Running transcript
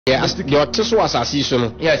Your teso asasi so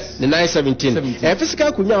no. Yes. The 917.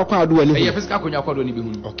 Physical kunya akwa ado ani. Physical kunya akwa ado ni bi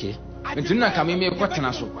hu. Okay. Nti na ka me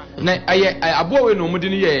kwetena so. Na abo we no mudi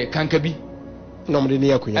ni ye kanka bi. No mudi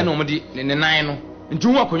ni akunya. Na mudi ne nan no. Nti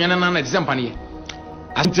hu akunya na na December ne ye.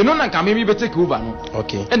 Nti no na ka me be take over no.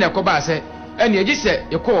 Okay. Na ko ba se ene ye gise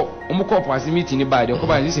ye ko omko po ase meeting ni ba de ko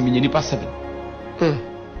ba se me nipa 7.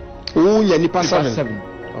 Nya nipa 7.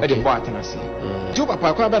 Ede bo atena se. Jo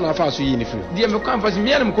papa kwa ba na afa so yi ni firi. Die me kwa mfa se me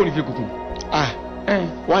na me ko ni firi kuku.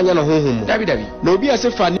 Wanya na honhom. Dabi. Na obi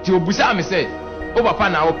ase fa ni ti obusa me se o papa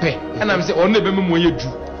na wo pe. Na me se on na be me mo ye du.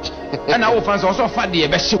 Na wo fan so fa de e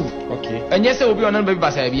be hyew. Okay. Enye se obi on na be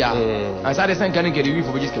ba sa bia. Ansa de san kan nke de wi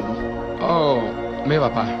for register du. Oh, me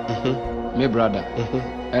papa. Me brother.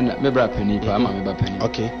 And me brother penny pa ma me ba penny.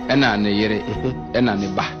 Okay. Na ne yere. Na ne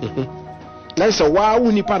ba. Na so wa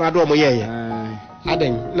wu nipa na do mo ye.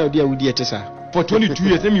 Aden na odi awudi etesa. For 22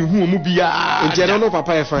 years me hu mu bia. Nje no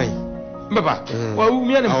papa e fine. Baba. Wa wu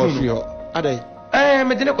mi na mfu. Aden.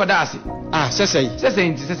 Me de ne koda ase.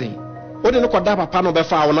 Sesei. O de ne koda papa no be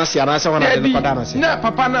fa wo na se ara se wana de ne koda na se. Na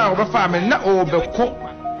papa na wo be fa me na o be ko.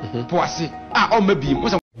 Po ase. O ma bi.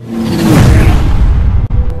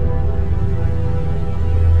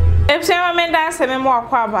 Epsema menda se memo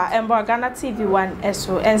akwaba embo Ghana TV1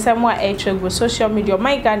 eso ensemo a echego social media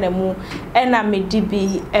my Ghana mu ena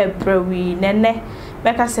medibi ebrewi nene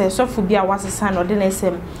beka se sofu bia wasesa no de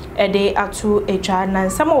nesem ede atu etwa na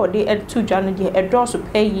nsema wode etu dwa no de edoso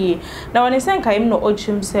peyi na woni senka im no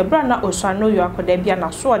ochim se bra na osua no yo akoda bia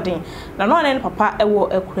na so odin na no ne papa ewo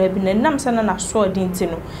ekura bi na nam se na so odin ti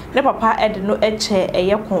no ne papa ede no eche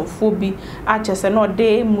eye konfo bi ache se no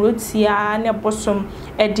de murotia ne bosom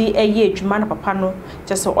ede eye adwuma na papa no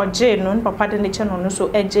che se oje no ne papa de ne che no so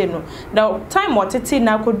eje no na time oteti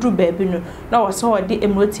na akodru ba bi no na wo se ode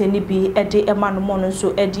emurotia ni bi ede ema no mo no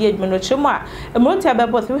so ede adwuma no chemu a emurotia be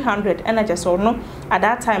 300 and I just no at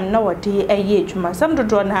that time now what day a year juma some do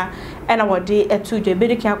draw na and our day a 2 day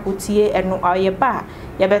bedi kan kotie eno aye ba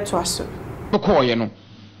ye beto aso ko ye no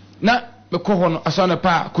na me ko ho no aso na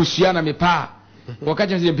pa kosua na me pa wo ka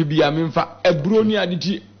je bibia me mfa aburo ni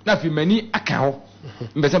aditi na fi mani aka ho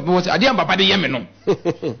mbese pe wo ade am papa de ye me no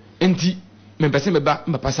enti me pese me ba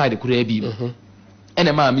papa side kura bi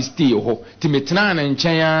ene ma mi stay ho ti me tena na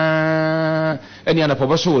nchen ya ene ana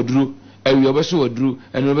pobo so oduro awi obeso oduru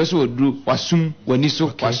eno obeso oduru wasum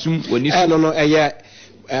waniso wasum waniso no eye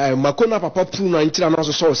makona papa pu na ntira no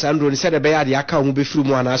so sandro ni said be ya de aka ho be firi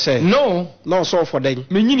mu ana say no so for den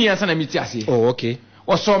menyini ansa na meti ase okay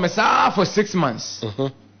o so me sa for 6 months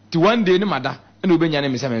ti one day ni mada eno obenya na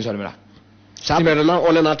me say me so mera sabe na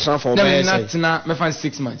on na transfer be say na me fan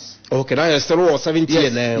 6 months okay now you still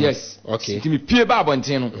 70 na yes okay ti me pie ba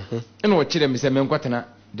abonten no eno o kire me say me nkwatena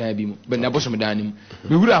dan bi mu be na bosom dan ni mu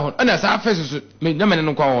me wura ho na sa afeso me na me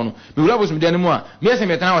no kwa ho no me wura bosom dan ni mu a me yesa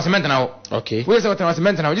me tena wa cement na ho okay we yesa tena wa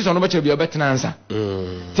cement na ho jiso no ba kire bi obetena ansa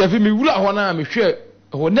ti afi me wura ho na me hwe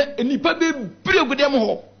ho na enipa be bire gudem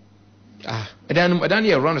ho edan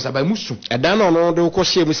ye round sa ba musu edan no do ko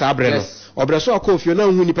hye mu sa abre no obreso akofio na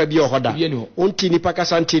hu nipa bi ohoda onti nipa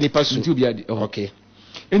kasa nti nipa su nti obi ade okay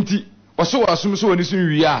enti oso asum so woni sun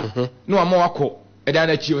wi a no ama wako edan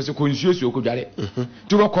na chi o se konsuosu ko dware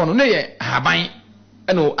ti wo ko no ne ye haban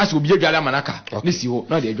eno ase obi adware amanaka ne si ho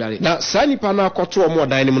na de adware na sa nipa na akoto omo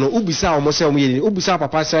dan ni mu no ubisa omo se omo ye ni ubisa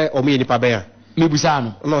papa se omo ye nipa ben a me busa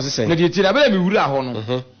no no se na de ti na bele me wura ho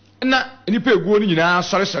no na nipa eguo ni nyina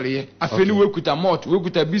sore ye afeni we kuta malt we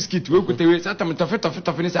kuta biscuit we kuta we satam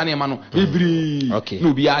tofe ni sa na ema no ebiri na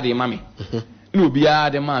obi ade ma me no obi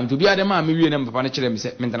ade ma me wie na papa na kire me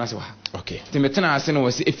se mentana se wa okay ti metena ase no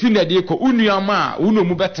wase efi na de ko unuama uno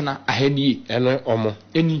mu betena ahani ene omo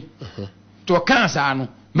eni to kansa no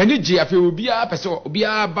mani je afi obi a pese obi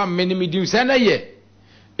a ba meni medium se na ye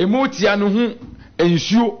emotia no hu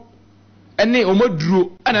ensuo ene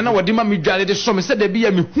omaduro ana na wode ma medwale de so me se da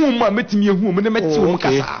bia me hu mu a metimi ehu mu ne meti wo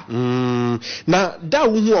kasa na da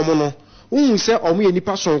wo hu omo no hu se omo ye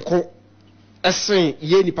nipa sonko esen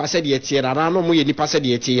ye nipa se de etie rara no mo ye nipa se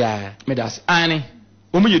de etie ya medas ani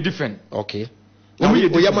omo ye different okay omo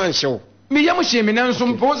ye man show me yam hye me nanso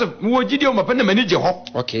mpose wo gidi o mapa na manije ho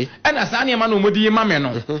okay ana sa ne ma no modi ma me no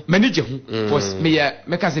manije ho was me ya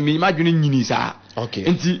me ka se me madwene nyini sa okay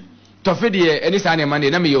enti tofe de eni sa ne ma ne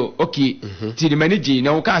na me yo okay ti de manije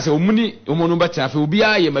na wo ka se omuni omono beta fe obi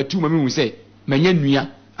a ye matu ma me hu se manya nua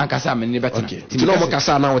ankasa me ne beta ti no mo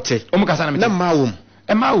kasa na wote o mo kasa na me na mawum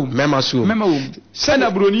mema so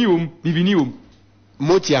sana broni wom bibini wom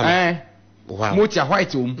motia wow motia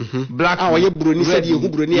white wom black ye broni said ye hu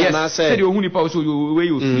broni na say said ye hu ni pa so we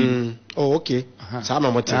you free oh okay sa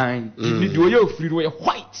na motia ni do ye free we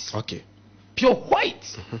white okay pure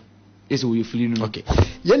white is we feeling no okay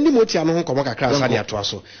yendi motia no ho komo kakra sa dia to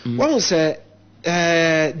aso won se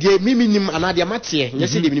de miminim ana de matie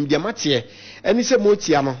nyese de minim de matie eni se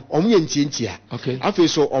motia no omo ntientia afi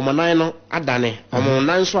so omonan no adane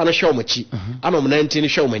omonan so ana hwe omachi ana omonan nti ni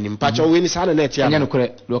hwe omanim pa cha we ni sa na etia nya no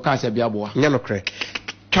kore lo ka se bia boa nya no kore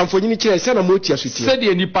kamfonyini kire se na motia so tie se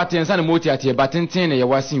de ni pattern sa na motia tie batenten na ye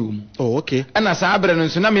wasin wo mu okay ana sa abre no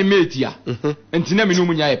so na me metia enti na me no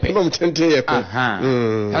mu nya ye pe no mtenten ye pe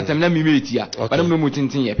atam na me metia badam no mu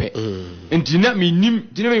tenten ye pe enti na me nim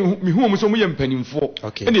enti na me hu mu so mu ye mpanimfo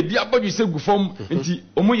ene bia badu se gu fom enti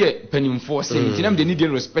omu ye panimfo se enti na me de ni de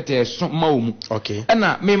respect e so ma wo mu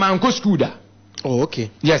ana me man ko school da okay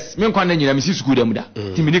yes me nkwa na nyina me si school da mu da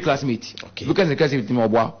ti me ni classmate because the classmate me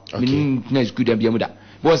oboa me ni school da bia mu da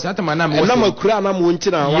was at my name was na makura na mo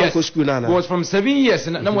ntina wa ko school na was from 7 years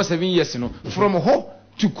na was 7 years no from ho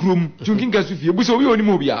to krum to kinga su fie bu so wi oni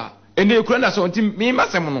mo bia ene kura na so ntim me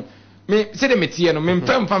masem no me se de metie no me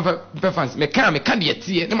mpam fans me ka de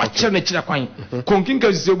tie na ma kire na kira kwan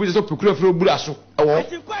konkinga su bu so pokura fro bura so ewo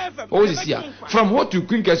o this year from ho to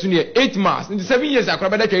kinga su near 8 months in 7 years akora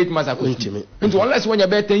beda 8 months akora into unless when you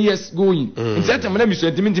be 10 years going in that time na me so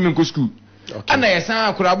ntimi ko school ana yesa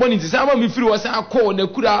akura boni nti sama me firi wasa akọ na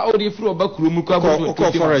kura o de firi oba kuro mu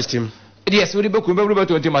ko forest him yes we de be kuro be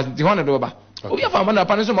 20 months nti hono do ba obi afa ma na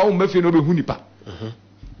pa no so ma wo mafie no be hu nipa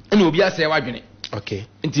ena obi ase wadwene okay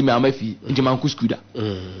nti me amafie nti man ku school da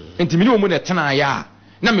nti me ni wo mu na tena ya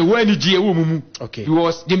na me wani gie wo mu okay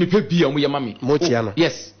because de me pe bia mo ye ma me motia no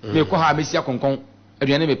yes me ko ha me sia konkon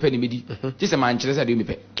aduane me pe ni me di ti se man kire se de me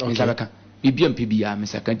pe me sabeka bibia mpe bia me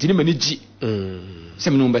saka nti ni mani gi se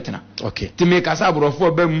me no betena okay ti me ka sa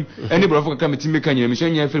borofo bam ani borofo kaka me ti me ka nyina me so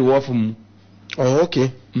nya firi wo fom okay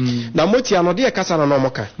na motia no de kasa na no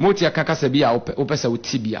moka motia kaka sa bia opesa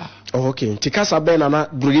uti bia okay nti kasa be na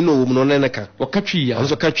bruli no wo mu no ne ka o katwi ya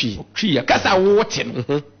onzo katwi ya kasa wote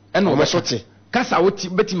no ena o mesote kasa wote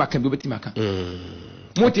beti maka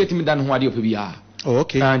motia ti me dan ho ade opa bia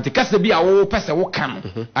okay nti kasa bia wo pesa wo kan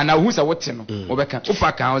ana hu sa wote no obeka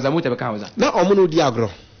opa kan oza motia beka oza na omo no di agro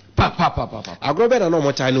pa agro be na no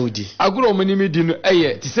mo cha na odi agro omo ni mi di no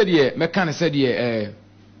eye ti se de me kan se de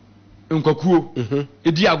nkokuo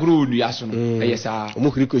edi agro onu yaso no eye sa omo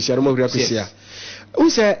hiri ko sia mo hiri ko sia u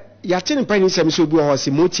se ya tini pa ni se mi so bu ho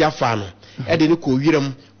se motia fa no e de ne ko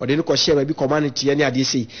wiram o de ne ko hye ba bi community ne ade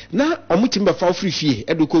sei na omo tim be fa ofri fie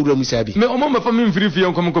e do ko wiram sa bi me omo me fa me mfiri fie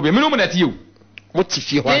nkom ko bi me no mo na tie o mo ti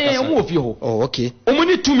fie ho akasa omo fie ho oh okay omo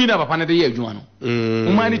ni tumi na papa ne de ye adwuma no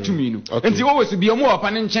omo ani tumi no enti wo wesu bi omo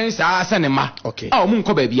papa ne nchen sa asa ne ma omo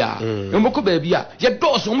nko ba bia omo ko ba bia ye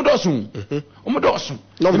doso omo doso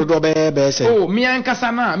no mo do be se oh mi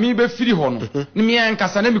ankasa na mi be firi ho no ni mi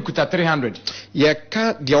ankasa na mi kuta 300 ye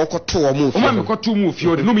ka de okoto omo fie omo mi koto mu fie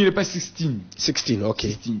o de no mi pe 16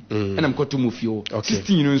 okay ena mi koto mu fie o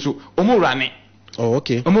 16 no nso omo rane oh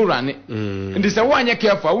okay omo rane ndi se wo anya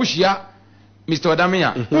careful wo hia Mr.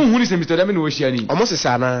 Odamia who ni se Mr. Odamia no hia ni omo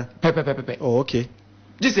sesa na pepe oh okay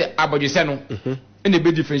this abojuse no ene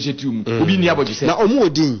be differentiate mu obi ni abojuse na omo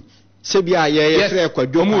odin se bia ye frɛ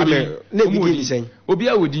kwadwo omo odin na bi di sen obi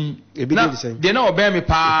a odin na de na oba me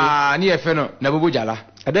pa ni ye fɛ no na bobo jala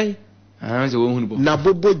adai se wo hunu bo na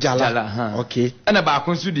bobo jala okay ana ba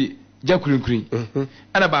kon su di jakurinkurin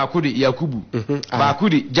ana ba ko di yakubu ba ko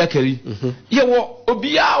di jakari yewo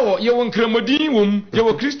obi a wo yewo nkramodin wom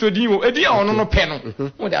yewo kristo din wom edi a ono no pɛ no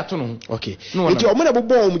wo de ato no okay enti omo na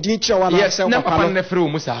bobo om din kire wa na se papa na frɛ wo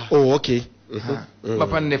musa oh okay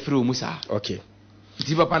papa na frɛ wo musa okay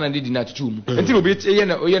ti papa na di na tutu mu enti obi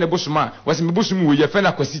ye na bosuma wase me bosum wo ye fɛ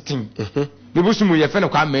na kwasitin me bosum ye fɛ na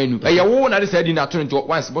kwa manu ye wo na de sa di na to nti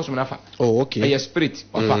once bosum na fa oh okay ye spirit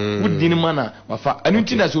wafa wudi ni mana wafa anu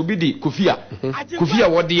nti na so obi di kofia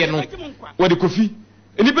wo de ye no wo de kofi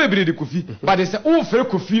eni be bi de kofi ba de sa wo frɛ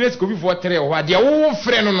kofi na kofi fo tere ho ade wo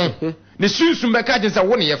frɛ no no ne sunsum be ka je sa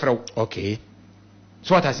wo ne ye frɛ wo okay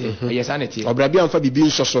so what I say yes aneti obrabi amfa bibi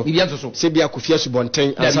nsoso se bia kofia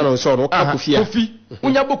subonten ansa na so no kofia kofi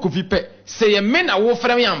unya bo kofi pe se ye me na wo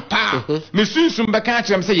frɛ me ampa me sunsum be ka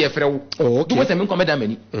kyerem se ye frɛ wo do what me nkomeda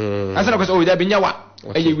mani ansa na ko so o da binya wa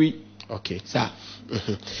eye wi okay sa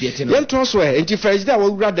yen to so enti president wa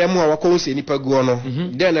wura dem a wakɔ se nipa guo no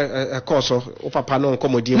then course o papa no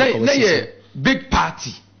nkomodi mo na ye big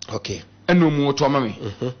party okay eno mu to mama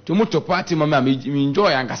to mu to party mama me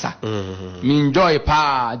enjoy ankasa me enjoy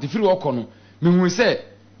pa the free work no me hu se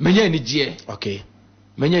menya ni gie okay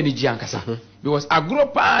menya ni gie ankasa because agro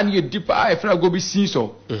pa ni deeper e fra go bi sin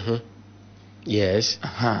so yes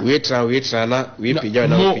we try na we pija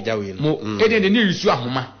we no e de ni isu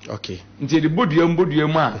ahoma okay nti de bodua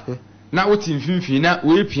mu a na woti mfimfi na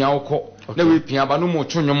we pia wokɔ na we pia ba no mo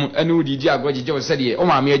twonwom ene wo didi agogye wo sɛde o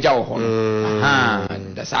maame agya wo hɔ no aha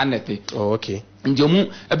da sa nete okay njomu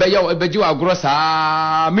ebeje wo agoro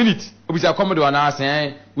saa minute obisa komode wana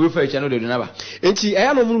asen we fa echa no de na ba enti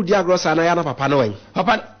eya no mu di agoro saa na ya na papa no wan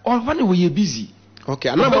papa ne wo ye busy okay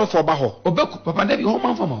ana man for ba hɔ obeku papa David ho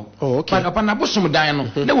man for ma ho okay papa na bosom dan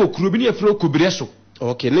no na wo kuro bi ne afro kobire so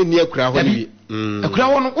okay ne ni akura hɔ ni bi akura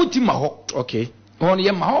hɔ no oti ma hɔ okay hɔ no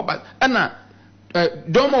ye ma hɔ ba ana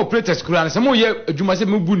doma operators kura na sɛ mo ye adwuma sɛ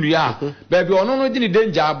mo bu nua ba bi ɔno no di ni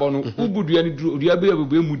danger abɔ no ubu dua ni dua bi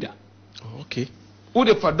abebu emu da okay wo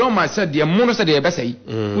de fa doma sɛ de mo no sɛ de bɛsɛ yi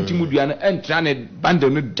uti mu dua no entra ne bundle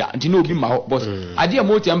no da nti na obi ma hɔ boss ade a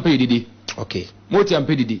mo ti ampa didi okay mo ti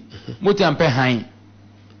ampa didi mo ti ampa han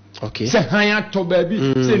okay sɛ han atɔ ba bi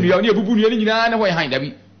sɛ nua ne abubu nua ni nyina na hɔ han da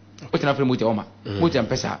bi o tena fere mo ti oma mo ti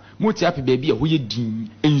ampa sa mo ti ape ba bi a ho ye din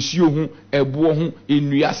ensuo ho ɛboɔ ho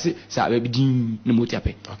enuase sa ba bi din ne mo ti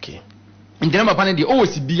ape okay ndena papa ne de o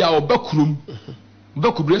si bia o bakurum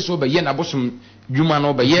bakubure so ba ye na bosom dwuma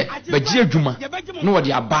no ba ye ba gye dwuma no wo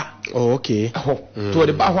de aba okay ho to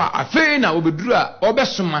de ba ho afi na obeduru a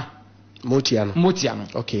obesoma motia no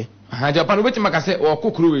okay ha Japan obeti makase o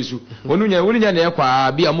kokoro wesu wonu nya na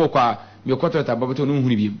ekwa bia mo kwa me kwatota babato no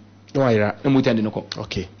hunu biem no ayira e mutande no ko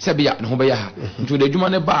okay se bia no ho ba ya ha nto de dwuma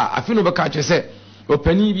ne ba afi no be ka kye se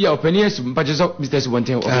opani bia opani esu mpache so Mr.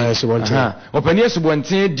 Subonten opani esu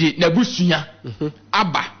bonten di na busua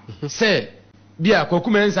aba se bia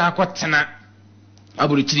kokuma nsa akotena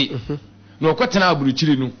aburuchiri no okotena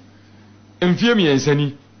aburuchiri no mfie mi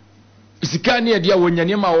ensani sika ne dia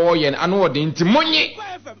wonyane ma wo ye anu ode nti monye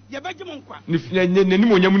yebagye mo nkwa ne ni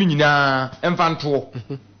monyam ni nyina emfanto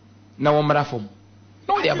na wo mara fom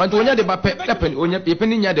no dia bantu onya de ba pe onya pe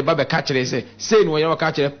ni nya de ba be ka kire se no onya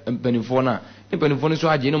ka kire penifo na penifo no so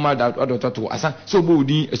agye no ma da odototo asa so bo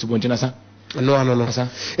odi esubonten asa no asa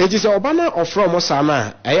enti se oba na ofro mo sa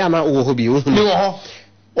na eya na wo ho bi wo ni wo ho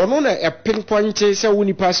ono na e pinpoint se wo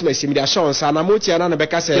ni pass ma simi da shon sa na motia na be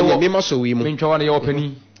ka se me ma so wi mu me ntwa na ye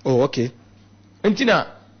opani oh okay entina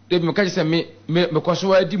debi me ka se me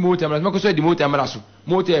koso adi motia me koso adi motia mara so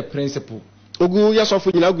motia principle ogu ya so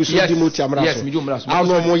fu nyina gu so di motia mara so yes me di mara so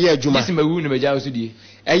ano mo ye adwuma yes me wu no me ja so die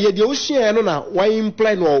eye de osua no na wa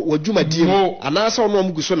imply no wadwuma di mu ana sa ono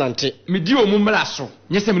mo gu so nante me di o mu mara so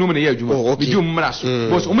nyese me no me na ye adwuma me di o mu mara so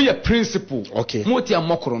boss o mu ye principle motia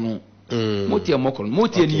mokoro no motia mokoro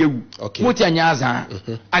motia ni ewu motia nyaza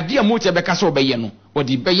ade a motia be ka so be ye no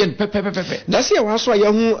odi be ye pepepepe na se wa so ye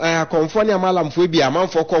hu konfo ne amalamfo bi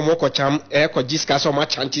amanfo ko mo ko cham ko jiska so ma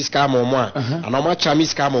chanti ska mo mo a ana ma chami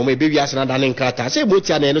ska mo mo be wi ase na da ne nkrata se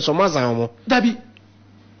motia na eno so mazan mo dabi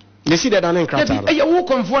ne si da ne nkrata dabi wo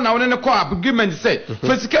konfo na wona ne ko agreement say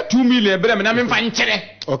fasika 2 million bre me na me mfa nkere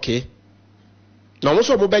okay na mo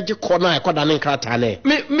so mo be gi ko na ko da ne nkrata na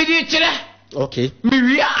me di kire okay mi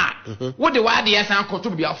wia wo de wa de yasan koto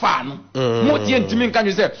bia fa no mo tie ntimi nka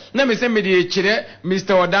nwe se na me se me de kire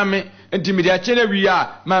Mr. Odame ntimi de kire wia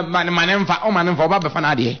manenfa o manenfa oba be fa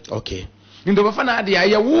na de okay ndo be fa na de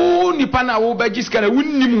ya wo nipa na wo ba giska na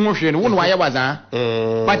wunnim ho hwe no wo no ya waza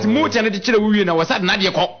but mo tie na de kire wi na wasad na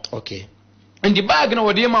de ko okay ndi bag na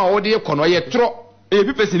wo de ma wo de ko no ye tro e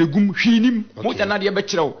bi pese ne gum hwinim mo tie na de be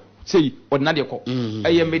kire wo sei wo na de ko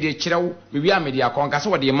eye me de kire wo me wia me de akon ka se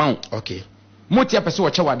wo de ma okay motia pese wo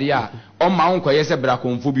chewade ya o ma won koye se bra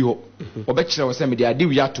konfo bi ho obe kire wo se me de ade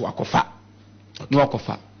wi ato akofa no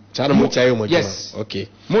akofa Chana motia yo mojuma. Yes. Okay.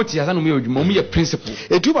 Motia sanu me odwuma mu ye principle.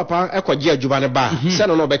 Etu papa ekwaje adwuma ne ba. Se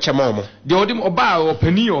no no be chema omo. De odi oba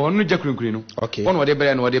opani o no jakrunkuri no. Okay. Ono de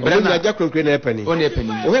bere no de bere na. Ono jakrunkuri na epani. Ono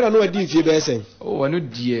epani. O hera no adi mfie be esen. O ono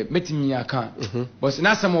die metimi aka. But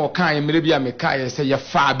na asem o kan ye mere bia me ka ye se ye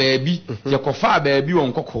fa baabi, ye kofa baabi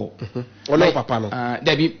won kokko. Ono papa no.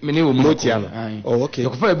 Da bi me ne wo mu. Motia no. Oh okay. Ye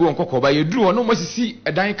kofa baabi won kokko ba ye duru ono mo sisi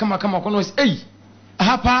edan kama kono ei.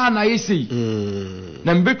 Hapa na yesi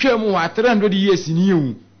na mbetwa mu wa 300 years ni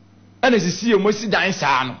yu ana sisi mo si dan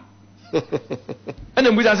saa no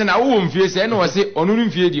ana mbuza se na wo mfie se na wo se onu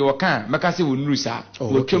mfie di wo kan meka se wo nuru saa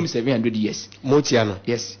wo twam 700 years motia no.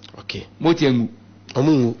 Yes. Okay. Motia ngu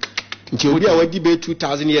omu nti obi a wadi be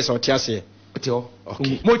 2000 years o tiase otio.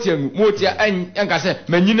 Okay. Motia ngu motia anka se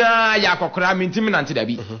manyina ya kokora mintimi nante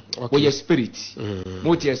dabi wo ye spirit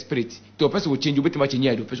motia spirit to pese wo change obetima change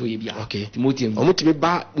ya do pese wo ye bia. Okay. Motia ngu omutimi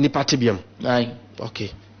ba nipa tebiam. Ai. Okay.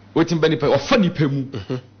 Wetin ba nipa ofa nipa mu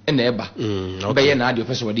na eba ba ye na ade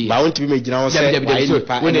pese wo de ba wonti me gina wo se ai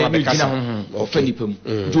nipa we be kasa ofa nipa mu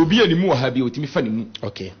nti obi ani mu wo ha bi otimi fa ni mu.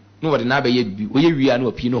 Okay. No wode na ba ye bi wo ye wia na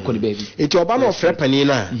opi na okọ ne ba bi eti oba na ofre pani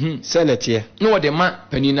na se na tie no wode ma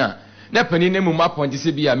pani na pani na mu ma point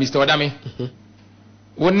se bi ya Mr. Odame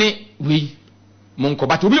woni we monko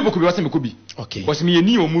but obi obokobi wase mekobi okay because me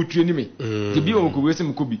ni omutue ni me ti bi obokobi wase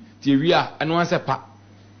mekobi ti wi a anu anse pa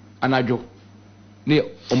anadwo ne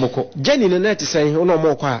omoko Jenny ne net sen ono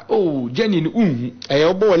omoko a oh Jenny ni unhu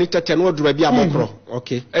obo woni tete no adura bi abokro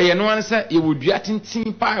okay no anse ye wodua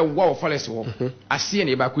tintin pa wo wo forest wo ase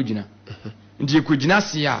ne ba kogina ndi kogina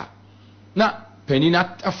se a na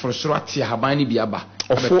penina afrosoro ate haban ni bi aba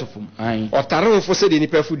abetofum ai otare fo se de ni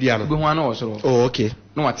pafudua no be ho ana wosoro oh okay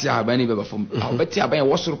no ate haban ni be ba fom abeti haban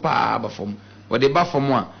wosoro pa ba fom wode ba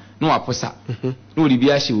fom a no aposa no ri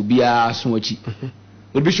bi ahye obi a so achi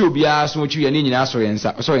obi hye obi a so achi ya ni nyina so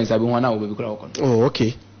yensa be ho ana wo be kura wo oh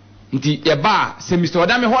okay nti ye ba se Mr.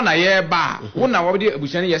 Odame ho na ye ba wo na wo de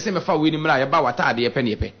abushane ye se me fa we ni mra ye ba watade ye pe ne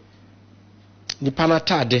ye pe ni pana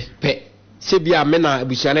tade pe se bia me na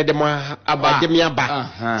abusuane de mo abade me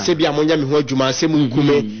aba se bia mo nya me ho adwuma se mu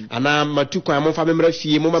nkume ana matukwan mo fa me mra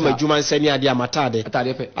fie mo ma adwuma nsani ade amatade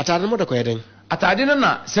atade mo de ko yeden atade no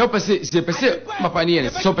na se opese papa ne ye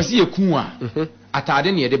se opese ye ku a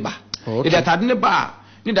atade ne ye de ba e atade ne ba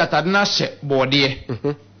ni da atade na hye bode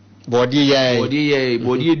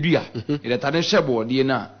bode dua e atade hye bode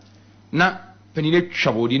na penine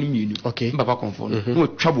twa bode no mienu papa konfo no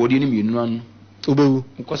twa bode no mienu no obewu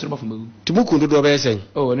ukosoro ba fumbewu tibuku ndo do be sen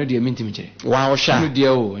oh no de minti mi kire wa o sha no de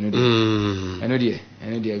oh no de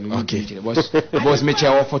minti kire boss me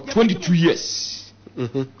chair for 22 years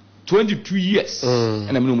 22 years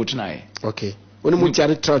and I'm no mutinae okay oni mu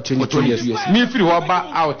tiare 22 years me free ho ba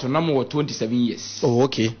out na mo 27 years oh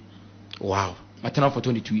okay wow matana for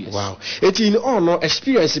 22 years wow eti in all no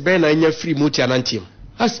experience be na nya free mu tia nantim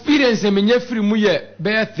experience me nya free mu ye be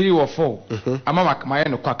 3 or 4 ama ma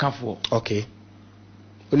no kwakafo okay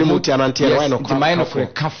oni mu tia nantim why no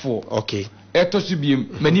kwakafo okay eto su biem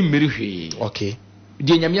mani mmeri hwe okay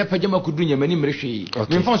die nyame apagya makudu nya mani mmeri hwe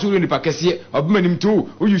me mfa so ni pakese obemanim to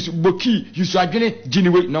o use boki use adwene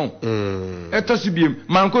giniwe no eto su biem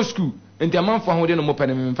manko school enti amanfo ho de no mo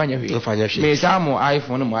pene me mfa nya hwe me samo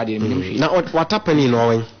iPhone no mo ade me hwe na what happening no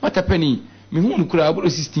wen what happening me hu nkura aburo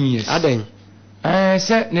 16 years aden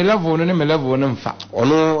se ne level no ne me level no mfa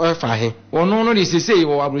ono fa he ono no de sesei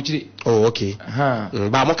wo abrochiri oh okay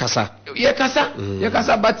ba mo kasa ye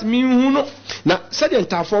kasa but me hu no na said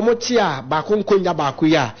entafo mo ti a ba ko nkonya ba ko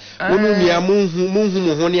ya onu nua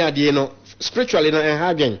mu ho ne ade no spiritually no en ha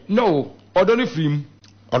adwen no odoni film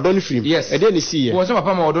yes e dey ni see ye wo so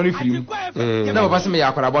papa ma odoni film na papa se me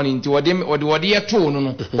yakora boni nti wode ye to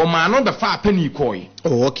no o ma no be fa pani koi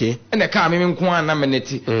oh okay ene ka me nko an na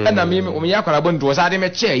meneti na me o me yakora boni do sa de me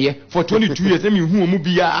cheye for 22 years me hu mu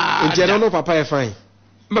bia nti no papa e fine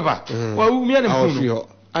baba wa wu me na mfu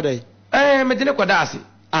adai me de ne koda ase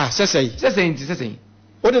sesei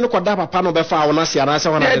o de ne koda papa no be fa wo na se ara se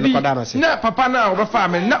wana de ne koda na se na papa na o be fa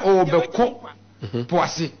me na o be ko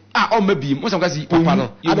poase o mabiem mo sam kasi papa no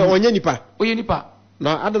ada onye nipa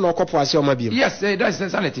na ada na okopo ase o mabiem yes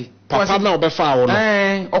that's sanity papa na obefa wo no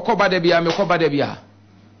okoba da bia me koba da bia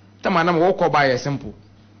tama na mo koba ye simple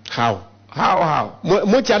how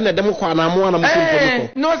mo tia na dem kwa na mo na mo simple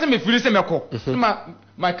ko no se me firi se me ko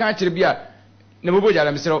ma kan kire bia na bobo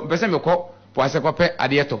jara me se pese me ko po ase ko pe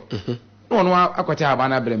ade to no akwete aba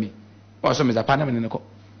na bra mi o so me za pa na me ne ko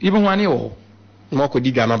ibu ho ani wo mo ko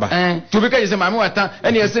di gana ba to be ka je se ma me wata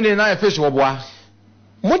ene ese ne na fish wo boa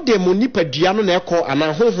mo de mo nipa dua no na eko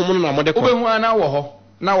ana honhom no na mo de ko obe hu ana wo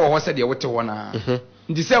ho se de wote wo na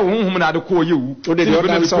ndi se honhom na de ko yewu o de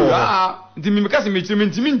odan so ndi mi ka se me chire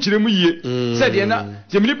ntimi nchire mu yie se de na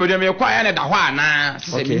je mi nipa dua me kwa ya na da ho ana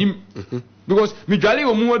se me nim because mi dwale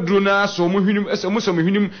wo mu aduro na so mo hwinim so mo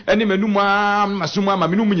hwinim ene manum masum ama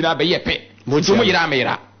menum nyina be ye pe so mo yira me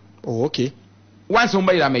yira oh okay once on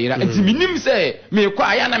bayira me yira enti minim se me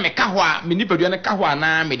kwa ya na me ka ho a me nipadua na ka ho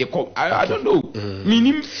na me de ko I don't know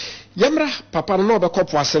minim yamra papa no be ko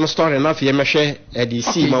po asem story na fe yemhwe e de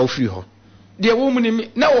si ma ofri ho de wo mu ni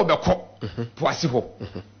na wo be ko po ase ho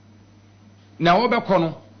na wo be ko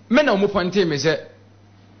no me na wo ponte me se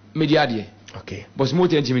me di ade okay boss mo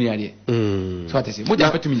tenti me di ade so atese mo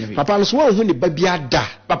ja patumi nya papa no so wo hu ni babia da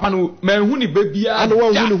papa no me hu ni babia ana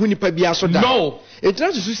wo hu ni babia so da no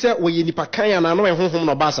etra su se wo ye nipa kan ya na no honhom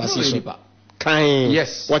no ba asase so kan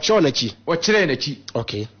yes wo na chi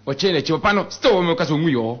okay wo chere na chi papa no still me ka so mu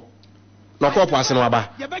yo no ko po ase no aba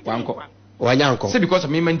wanko wanyanko say because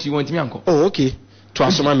of me manti want me anko oh okay to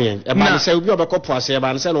asoma me e ba se obi obekọ po ase e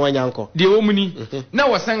ba se no wanyanko de wo mu ni na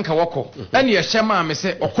wo sanka woko na ne ye hyema me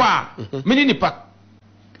se okọ a me ni nipa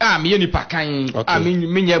me ye nipa kan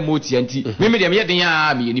me nya moti anti me de me ye den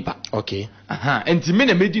a me ye nipa okay anti me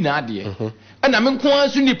na medi na ade na me nko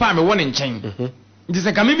ansu nipa me wo ne nchen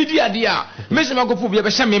ndise ka mimi di ade a me se makofo bia be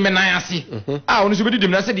hye me nan ase a ono so be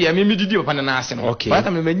didim na se de mimi di papa na ase no ba ta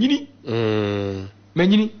me manyini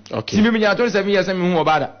manyini si mimi nya 27 years me hu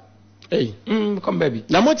obada come baby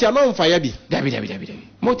na motia no mfa ya bi dabi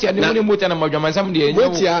motia ne woni motia na madwama sam de enyo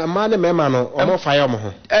motia ma ne mema no omo fa ya mo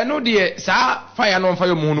ho eno de sa fa ya no mfa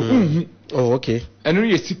ya mo no unhu oh okay eno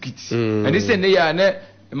ye secret and this ne ya ne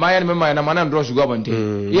maya ne mema na mana ndro sugo abonte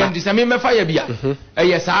ye ndisa me fa ya bia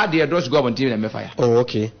eye sa de ndro sugo abonte na me fa ya oh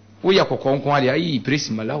okay wo ya kokonko ade ayi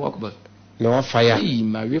presi mala wa ko na wa fa ya ayi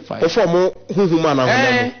ma we fa ya o fo mo huhuma na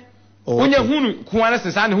ho onye hunu kuana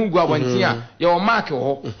sesa ne hu gu abonte a ye o mark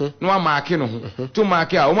ho no wa mark no ho to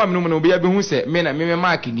mark a o ma menu no obi ya be hu se me na me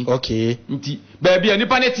mark ni okay nti ba bia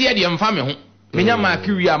nipa ne tie de mfa me ho menya mark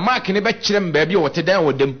wi a mark ne be kire me ba bia wote dan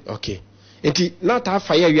wodam okay nti na ta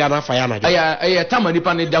fa ya wi ana fa ya na aya tama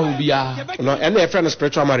nipa ne da ho bia no ene e friend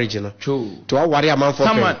spiritual marriage no cho to wari amanfo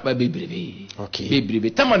tama ba bebrebe okay bebrebe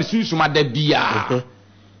tama ne sunsuma da bia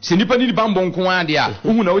se nipa ni bambo nko ade a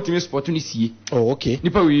ohu na wotimi sport ni sie oh okay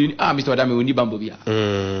nipa wi Mr. Odame oni bambo bia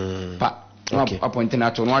pa okay appoint na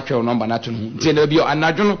to no atwe number na to no nti na bia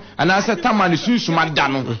anadwo no anasa tama ne sunsuma da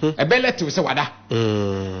no ebelete se wada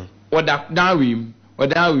wada dan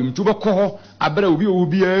wi tu be ko abra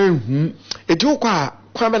obi ehu eti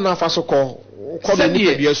kwa me na afa so ko no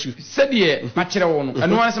nipa bia su se de ma kire wo no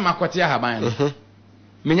eno anse makote ahaban no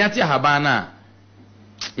menyate ahaban na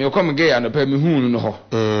me ko me ge anopa me hu no ho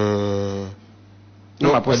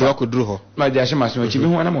no apodo ko duru ho ma dia hye maso chi me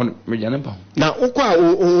hu na me jana pa na ukwa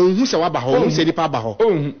hu se waba ho hu se nipa ba ho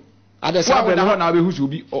ohu ada sabre no na be hu se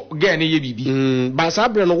obi ge ne ye bibi ba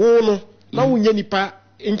sabre no wo no na wunya nipa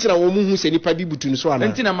ntina wo mu hu se nipa bi butu no so ana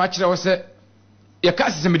ntina ma kire wo se ya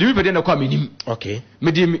ka se me de bi na kwa menim okay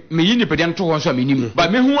me de me yi nipa de nto ho so menim ba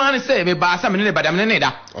me hu an se me ba sa me ne badam ne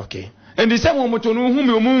da okay endi se mo moto no hu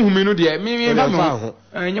me no de me ba mo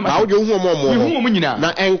nyama ba wo de hu mo nyina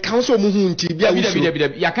na enkan so mu hu nti bia wo bi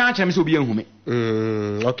ya kan kire me se obi enhu me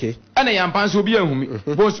okay ana ya mpan so obi enhu me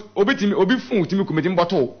boss obi fun timi komedi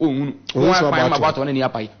mboto ohunu wa pa ma boto ne ni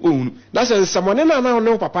apai ohunu na se samone na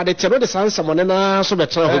ne papa de chero de san samone na so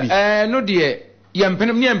betra ho bi no de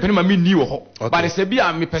yempenem ma minni wo ho ba de se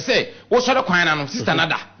bia me pese wo sore kwan na no sister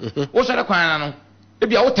nada wo sore kwan na no e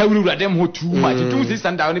bia wo tawuru dem ho too much tu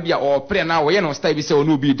sister nda no bia o pre na wo ye no style bi se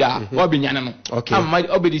ono bi da wo bi nyane no amma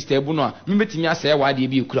obedi stable no a me betimi ase wa de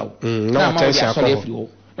bi ekura wo na ma wo ya so de free ho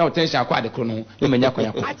na attention akwa de kro no no menya kwa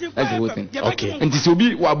yakwa that's the whole thing okay nti se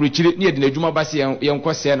obi wa abrochire ne de adwuma ba se ye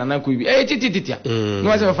nkose na nanko bi tititia no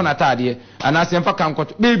wa se fa na taade ana se mfa kan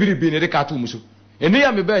koto bebiri bi ne de ka to muso ene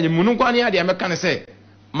ya me ba nyimu no kwa ne ade ameka ne se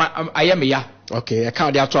ayame ya okay e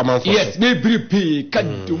ka de ato amanfo yes bebiri bi ka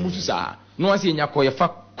de muso sa no wa se nya ko ye fa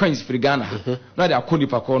coins free Ghana no de akoni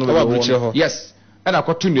pa ko no yes ana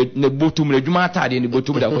koto ne botum na adwuma taade ne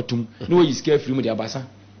botum da kotum no wo yi scare free mu de abasa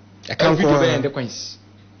e kan video be ende coins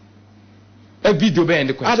a video be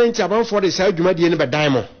ende coins adanti amanfo de sa adwuma de ne be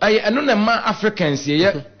dan mo ay eno na ma Africans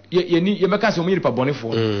ye meka se o mi nipa bone fo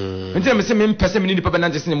nti me se me mpese me nipa be na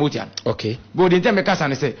jese ne motia okay bo de nti me ka sa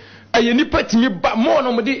ne se ay nipa timi ba mo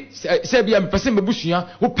no mo de se bia mpese me busua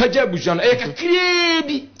wo pagya busua no ka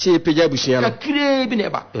krebi che pagya busua no ka krebi ne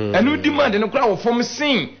ba enu demand no kra wo fom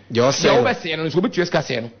sin de o se wo be se no so betu eska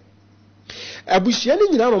se no abusua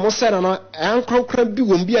ni nyina no mo se na ankronkran bi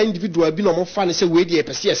won bi individual bi no mo fa ne se we de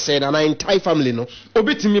pese se na entire family no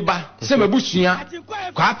obetimi ba se me busua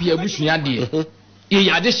kwa apia busua de ye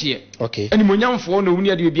yade hye okay ani monyamfo no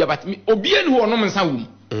wuni ade obi abatimi obi enu ho no nsa wum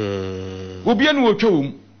obi enu wo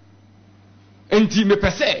twum enti me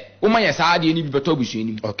pese wo ma ye saa de ni bi beto busua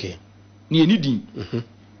ni okay ni eni din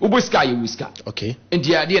oboska ye wuska okay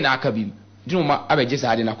enti ade na aka bi dinu ma abeje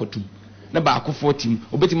saa de na kotum na ba akofo tim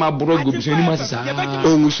obetima aboro go busua ni ma sasa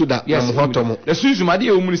ongusu da na mo hotomo na sunzuma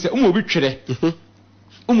de omu ni se umo obi twere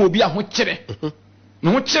umo obi aho kyere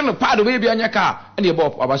no ho kyere no pa do be bi anya ka ene e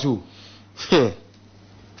bo abaso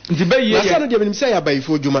nti bayi ya sanu de benim se ya bayi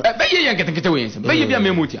fo djuma bayi ya nketenkete we yense bayi bia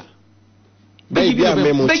memotia bayi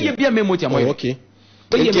bia memotia mo okay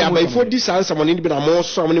bayi ya bayi fo di sansa mo ni bi na mo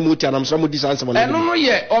so mo ni motia na mo di sansa mo ni no no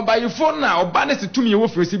ye obayi fo na oba ne se tumi ye wo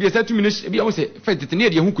fro se bia se tumi ne bia wo se fetete ne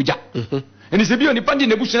de hu kuja eni se bia oni pandi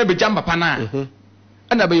na buhye na be jamba pa na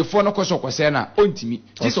ana bayi fo no koso kwose na ontimi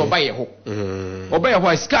ti se obayi ho obayi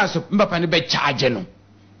ho scarce mbapa ne be charge no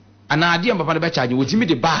ana ade mbapa ne be charge wo timi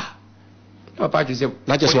de ba papa je se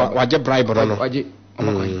na je so waje bribe no waje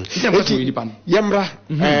yemra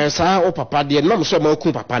sa o papa de na mo so ma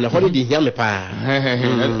ku papa na holiday hia me pa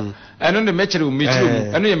eno de mechere o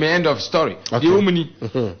mechere eno ye me end of story de umuni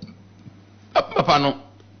papa no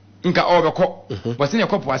nka obekọ wase ne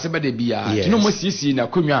kopo ase ba de bia tino mo sisi na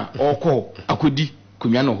konwa okọ akodi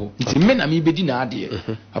kunya no ho nti me na me bedi na ade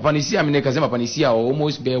papa ne si amene kaze papa ne si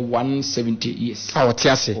almost be 170 years ah what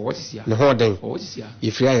ase ne ho den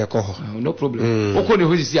ifri aye ko ho no problem okọ ne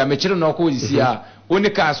ho si a me kire no okọ si a oni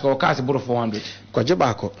cars ko cars boro 400 kwaje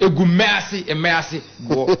ba ko egu mease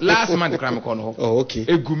go last month kra me ko no ho oh okay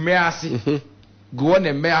egu mease go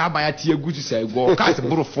na me abaya tie gu to say go cars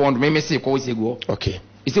boro 400 me say ko say go okay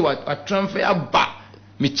isi wa transfer aba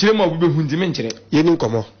me kire ma obi behu ndi me nkire ye ni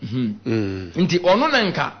nkomo nti ono na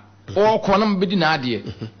nka o ko na mbedi na ade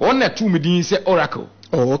on na tu medin se oracle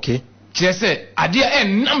oh okay kire se ade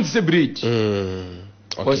nam se bridge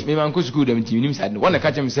okay me man ko school dem ti nim side one na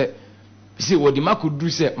ka chem se si wo di makudu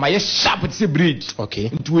se ma ye sharp se bridge okay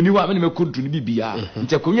nti oni wa me me ko dru ni bibia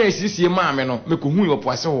nti akonya esisie ma me no me ko hu wo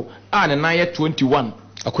poase ho a ne na ye 21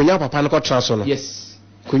 akonya papa no ko transfer no yes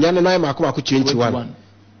konya ne na ma ko 21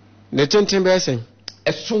 ne tenten be sen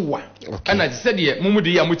esowa ana ti se de mumu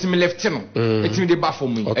de ya mutimi left no etimi de ba for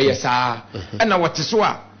me eyesa ana wote so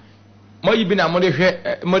a mo yi bi na mo de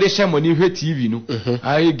hwe mo ni hwe TV no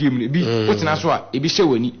aye game no bi wotena so a ebi hwe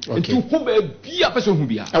wani nti hu ba bia pese hu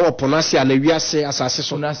bia awo ponase a na wiase asase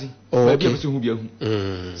so ponase ba bia pese hu bia hu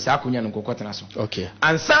sa akonya no kokotena so okay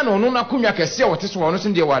ansa no no na konwa kese a wote so no so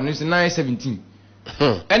de wa no 917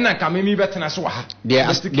 ena ka memi betena so ha de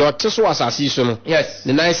wote so asase so no yes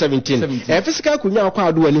the 917 physical kunya akwa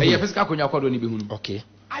ado ani physical kunya akwa ado ni be hu no okay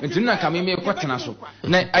nti na ka memi kwatena so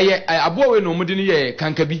na aye abo we no mudi ni ye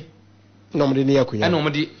kanka bi no mudi ni akunya na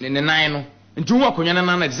mudi ne nan no nti hu akunya na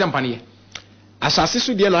na December ne asase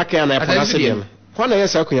so de na aka na ponase de no kwa na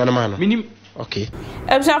yesa akunya na ma no minim okay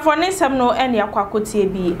ebja ne sam no ene akwakotie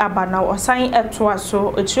bi aba na osan etoa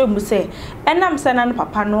so ekiremu se enam se na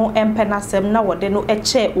papa no empena sam na wode no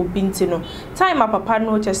eche obinti no time papa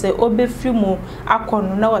no chese obefiri mu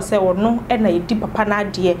akono na wose wono ena edi papa na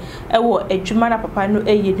ade ewo adwuma na papa no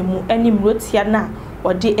eyedimu enim rotia na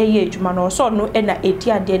odi eye adwuma no so no ena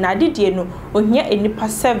edi ade na ade no ohia enipa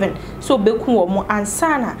 7 so beku wo mu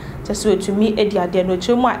ansana chese otumi edi ade no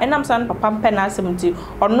ekiremu a enam san papa mpena sam ti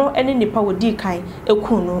ono ene nipa wodi kan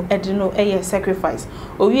ekunu edi no eye sacrifice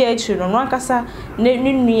owi echi no ankasa ne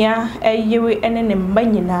nua eyewe ene ne mba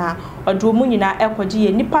nyina odo mu nyina ekwaje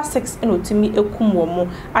ye nipa 6 ene otumi ekum wo mu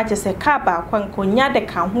agese ka ba kwankonya de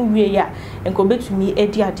ka ho wie ya enko betumi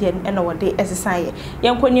edi ade ene wode esesan ye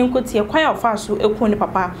yenkoni nkotie kwan ofa so ekun ni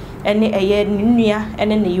papa ene eye nua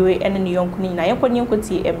ene ne yewe ene ne yonkoni nyina yenkoni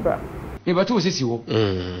nkotie embra me batu sisi wo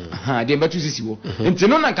de batu sisi wo nti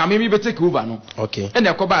no na ka me betake over no okay ene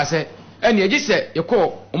ekoba se ene eje se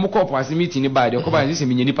yeko omukọ pwase meeting ni ba de ekoba se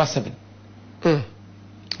me nipa 7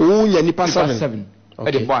 o nya nipa 7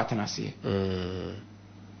 ede bo atena se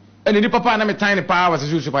ene ni papa na me tiny pa was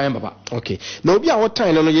so pa papa okay na obi a wo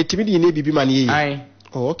tiny no yetimi de ne bibi ma ne yi ai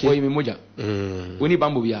oh okay oyi me moja oni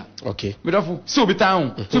bambo bia okay me dofu so bi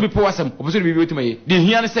town so bi po wasam obo so bibi wetima ye de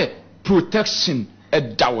hia ne se protection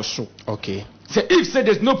dawoso okay say if say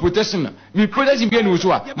there's no protection we protection be no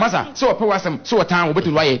so a masa so ope wasam so town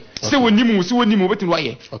obetu waye say wonimu obetu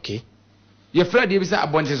waye okay ye friend bi say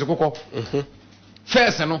abonte so kokko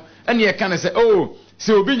first no ene ye kan say oh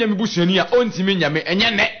say obi nyame busuani a ontimi nyame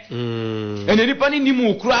enye ne ene nipa ni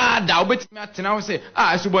nimu kura da obetimi atena wo say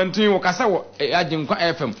asubontin wo kasa wo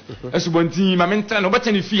Agyapong FM asubontin ma mentra no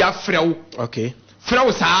obetani fi afrewo okay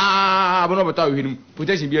frewo sa bono beta hwenim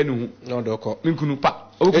protection bia no hu no doko minkunu pa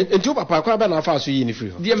enti papa kwa ba na afa so yi ni free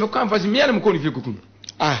ho de me kwa afa so me na me ko ni fi kokunu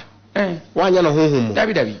wanya no honhom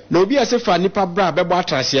dabi na obi asefa nipa bra bebo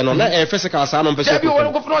atrase no na physical sa no mpese dabi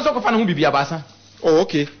wo ko fno so ko fa no hu bibia basa oh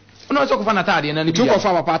okay ono so ko fa na taade na ni bibia tu ko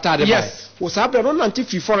fa papa taade ba yes wo sa bra no nanti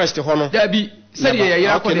fi forest ho no dabi sɛ deɛ yɛyɛ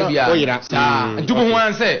akɔ ne bia ntubu ho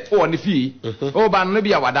an sɛ o ne fie o ba no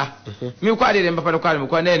bia wada me kwa de mbapa kwa me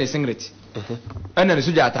kwa na ne singlet ɛna ne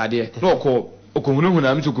soja ataadeɛ na ɔkɔ ɔkɔhunu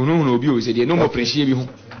na me ɔkɔhunu na obi o sɛ deɛ no mo pressure bi ho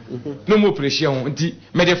no mo pressure ho nti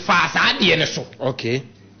me de fa saa deɛ ne so okay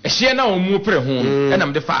ɛhyɛ na ɔmo pre ho ɛna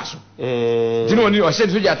me de fa so nti no ni ɔhyɛ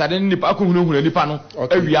soja ataade ne nipa akɔhunu nipa no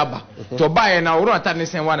awi aba to bae na ɔro ataade ne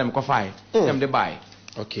sɛn wa na me kɔfae na me de bae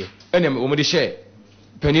okay ɛna ɔmo de hyɛ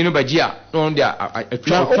penino bagia no dia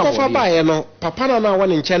atwa okofa bae no papa na na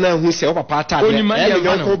wone nche na hu se o papa ata de e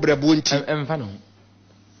le ko brabo nti emfa no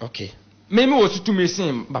okay memi wo sutu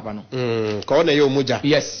mesin papa no ko na ye omuja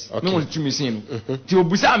yes me wo sutu mesin no ti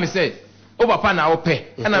obusa me se o papa na wo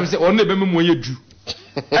pe na me se o na be me mo ye du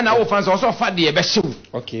ana wo fanso so fa de e be hyew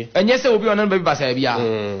okay enye se obi ona be basa bia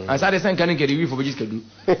ansa de sen kan nke de wi fo be jiskadu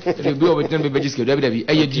de bi obi ten be jiskadu dabi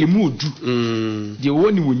eye de mu odu de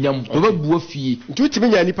woni wonyam do ba buo fie nti utimi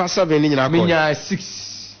nya nipa 7 ni nyina ko menya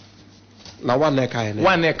 6 na one na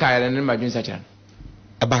kai ne ne ma dwen sacha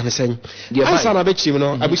aba ne sen ansa na be chim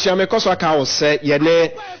no abusia me koso aka wo se ye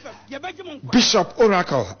ne Bishop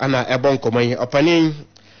Oracle ana ebon koman opanin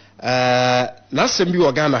na sem bi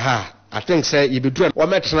wo Ghana ha I think say ye be drum wo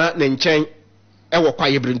metena ne nchen e wo kwa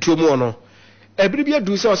ye brentuo mu no ebiri bi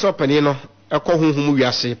adu se wo so opanin no ekọ honhom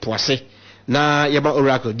wiase poase na yeba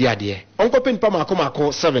Oracle di ade onko pen pa mako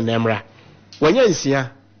 7 na emra wanya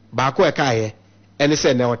nsia ba ko eka ye ene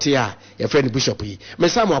se na ote a ye friend Bishop yi me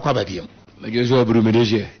sam akwa ba biem Majozo aburu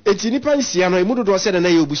medeje enti nipa nsia no emudu do se na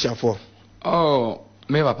ye obushafo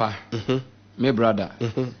me papa me brother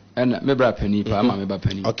and me brother penny pa ma me ba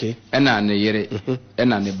penny okay ena ne yere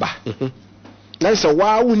ena ne ba na so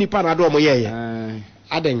wa wu nipa na do mo ye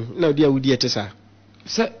aden na odi awudi etesa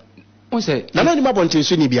se won say na ni mabontin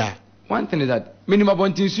su ni bia one thing is that minimum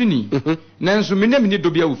bontin su ni nanso me na me ni do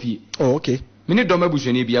bia ofie okay me ni do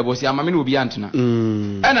mabusu ni bia bo si ama me na obi antena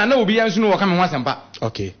ena na obi ansu no wo ka me ho asempa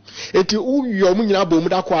okay eti uyo mu nyina bom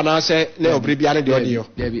da kwa na se na obre bia ne de odi yo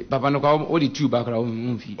Debi papa no kwa odi 2 ba kra wo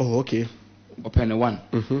mfi okay open 1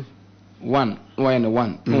 1 1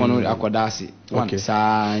 1 no akoda ase 1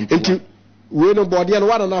 sa enti we no body no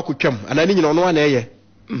wana na akotwam ana ni nyina no wana eye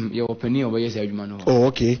ye open ni obaye se adwuma no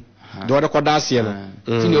okay do wana koda ase no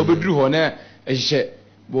tini obeduru ho na ehye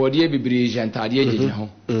body bibiri jantade agegina ho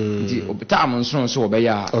nti obetam nson so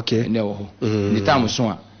obeya ne wo ho ni tam so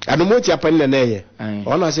a ano moti apan na eye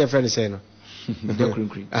ona se friend say no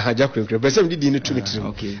jakrinkri jakrinkri besem di ni tumitiri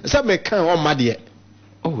se me kan o made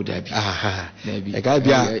Dabi Dabi e ga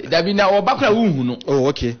bia Dabi na obakra wuhu no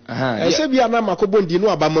okay e se bia na makobondi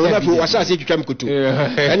no abama na fi wa sha se twitwam kutu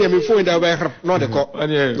ene me phone da be no de ko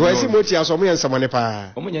go se moti aso mo yensamone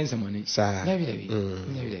pa o mo yensamone sa Dabi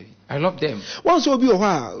I love them once obi o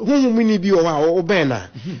ha huhu mini bi o ha o ben na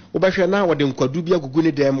o be hwe na wode nkwadu bi agugu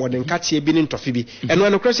ne dem wode nkatie bi ne ntofe bi eno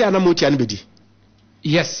eno kwese ana moti an bedi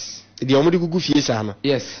yes de o mo de gugu fie sa no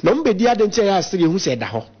yes na mo bedi ade ntia ya asiri hu se da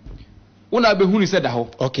ho una be hunu se da ho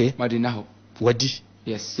okay madina ho wadi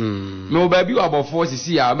yes me o ba bi wa bofo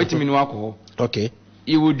sisi ya betimi no akọ okay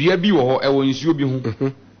e wodua bi wo ho e wo nsuo bi ho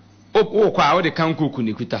o kwa wo de kankuku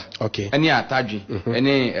ne kuta okay ene atadwe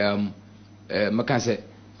ene maka se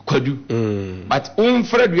kwadu but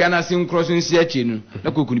umfra dua na se nkro so nsi achi nu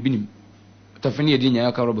na koku ne binim tafani edi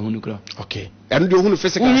nya ka roba hunu kra okay enu de hunu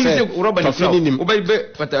physical se tafani nim o ba be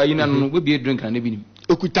pata yina no we bi drink na ne binim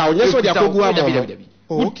okuta onye so de akogu amo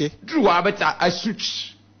okay drew abeta a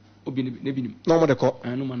switch obi ne binim no mo de ko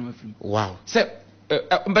no man wa film wow se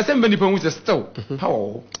mbese mbani pa hu se still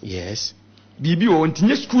how yes bibi o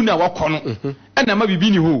ntinye school na wakọ no na ma bibi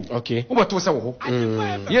ni ho okay wo beto se wo ho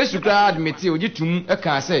yesu kra admit o gitum e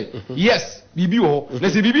ka se yes bibi wo na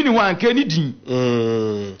se bibi ni ho anka ni din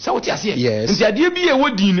se wo ti ase nti ade bi e wo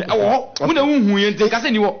din e wo ho mo na hu ye nti ka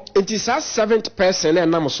se ni wo nti sa 7th person na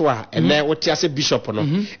nam so a ene wo ti ase bishop no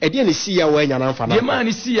e de ne si ya wa nya na mfa na ye ma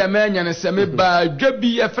ni si ya ma nya ne se me ba dwa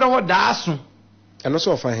bi e fra ho daaso eno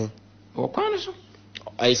so fa he o kwan so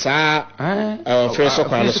Aisa fresh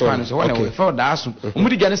so okay for daaso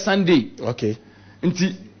umudi gane Sunday okay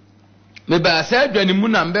nti me ba sa adwane mu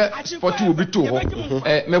na mbe sport obi to ho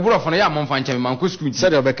me brofo no ya momfa nche me manko school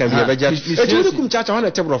said obeka bi ebeja etu kum chacha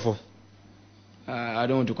wana te brofo I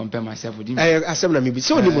don't want to compare myself with him asem na me bi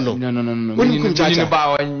so oni mu no no oni kum chacha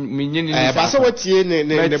ba me nyini ba so watie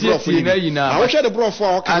ne brofo ni a wo hwe de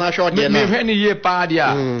brofo o kana hwe de na me hwe ne ye pa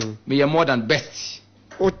dia me ye more than best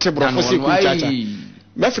o te brofo si kum chacha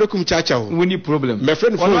me frɛ kum chacha ho we need problem me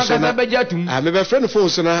frɛ no phone so na me be frɛ no phone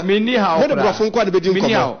so na me ni ha me de brofo nko na be di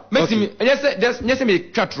nkomo metimi nyese me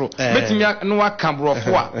twatro metimi no aka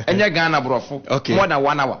brofo a enye Ghana brofo more than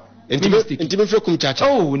 1 hour enti me frɛ kum chacha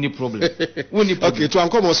we need problem okay to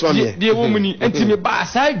ankomo so me de wo muni enti me ba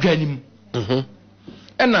sa adwanim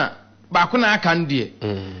ena ba ko na aka ndie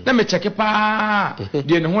na me check pa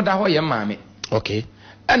de ne ho da ho ye maame okay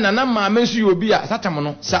ena na maame nso yobi a satam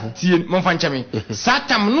no sa tie momfa nchame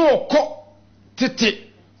satam no okọ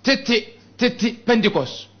tete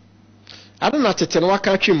Pentecost adona tete no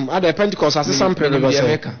waka twim ada Pentecost asesam pere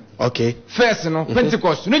say okay first no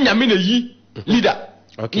Pentecost no nyame na yi leader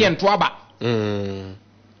okay yen to aba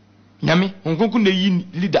nyame honkonku na yi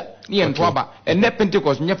leader yen to aba ene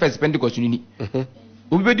Pentecost nya first Pentecost ni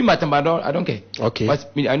obi be di matamba I don't care okay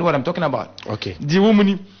but I know what I'm talking about okay di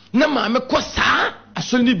woman na maame ko saa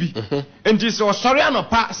asoni bi enti so sorry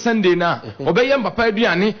anopa Sunday na obeye papa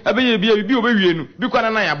aduane abeye bi obewie nu bi kwana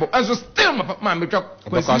na yabo enso still maame twa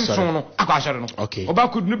kwasi so no akwasore no oba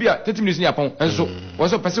kudu bi a 30 minutes ni apon enso wo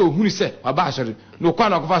so pese ohunu se aba asore no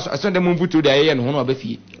kwana akwa so Sunday mo mbuto da ye no ho no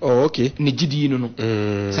obafie okay ne gidi no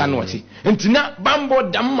sa no ati enti na bambo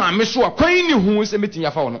dam maame so akwan ni hu se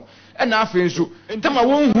metinya fa wo no na afa enso ntama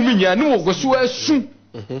won hu mi nya ne wo go so asu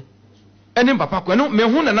ene papa ko no me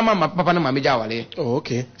hu na ma papa na ma me jawale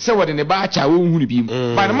okay se wode ne ba cha wo hu ni bi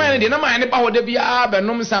ba na ma ne de na ma ne ba wode bia be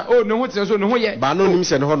nom sa o ne hu tire so ne hu ye ba no nim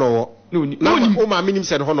se ne ho no wo na o ma me nim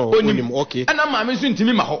se ne ho no wo nim okay ana ma me so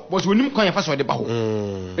ntimi ma ho bo so nim kwan ya fa so de ba ho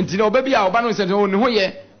nti na oba bia oba no se ne hu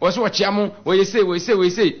ye wo so chia mo wo ye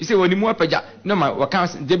se woni mu apagya na ma wo kan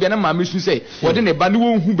de bia na ma me su se wode ne ba ne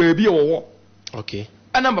wo hu ba bia wo okay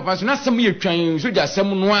ana papa so na sem ye twan so ja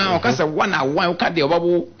sem no a o ka se one a one o ka de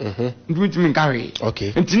obabo ntumi nka hwe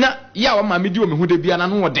okay ntina ya wa ma me di o me hu de bia na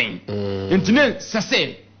no woden ntina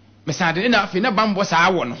sase me sa de na afi na bambo sa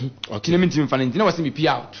awo no okay na me ntimi fa ntina wase me pee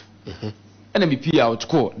out ana me pee out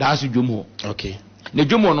ko da so dwom ho okay ne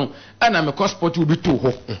dwom no ana me sport wo bi to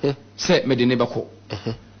ho se me de ne beko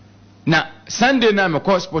na Sunday na me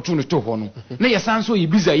sport no to ho no na ye san so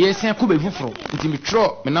yibiza ye sen ko be fufuro nti me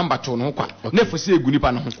tro me number to no kwa na fosi egu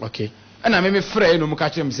nipa no ho okay ana me frɛ no mu ka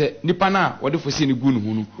kyerɛ me se nipa na wode fosi ne gu no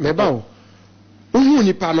hu no me ba wo uhu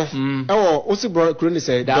nipa no ewo osi bro kro ni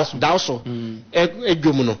se dawso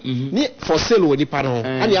edwom no ni for sale wo nipa no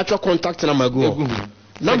ani atwa contact number go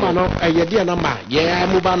number no ye dia number ye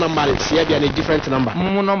mobile number ye dia a different number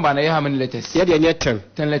mo number na ye how many letters ye dia 10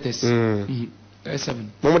 letters 7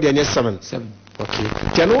 mo dia 7 okay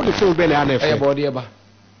tiano wo de phone be na na e body e ba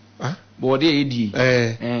body e di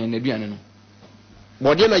na duane no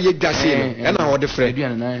body na ye dwase no e na wo de frɛ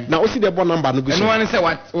na o si de bo number no gu so no one say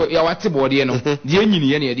what ya wate body no de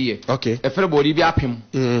nyini ye na ye de okay e frɛ body bi apem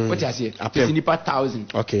what you say apem nipa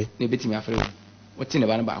 1000 okay na betimi afrɛ what in the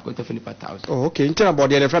ban ba ko to nipa 1000 oh okay ntina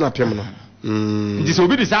body na frɛ na apem no ndi so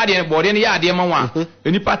bi di sa de body no ya de ma wa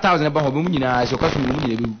nipa 1000 ba ho be mu nyina so kwaso mu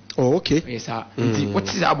nyina bi oh okay yes ndi what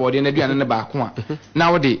is that body na duane na ba ko a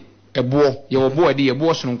na wo de ebo ye wo bo de ye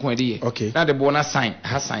bo so nko de ye na de bo na sign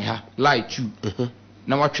ha lie 2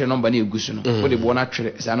 na wa twere number na egusu no wo de bo na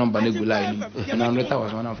twere sa number na egu lie ni na no ta wa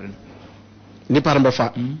so na friend ni pa number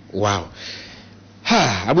fa wow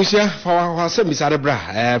ha abusia fa se misare bra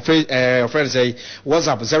friend say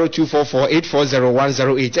WhatsApp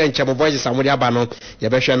 0244840108 and chamo voice samudi aba no ye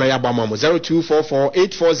be hwe na ya ba mamo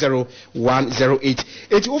 0244840108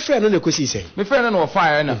 eti o friend no ne kosi say me friend no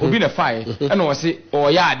fire na obi na fire na o se o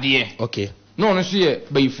ya ade okay no no so ye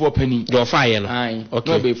bayifo pani do fire no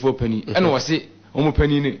okay no bayifo pani na o se o mo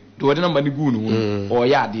pani ne do wode number ne gu no o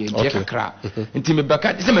ya ade je kakra nti me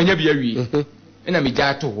baka se manya bia wi ina me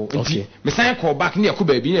ja to ho nti me san call back ne yakọ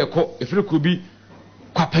baabi ne yakọ efere kuro bi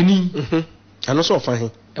kwapani ano so fa he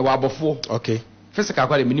e wa abofo okay physical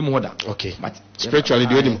kwale minim ho da okay but spiritually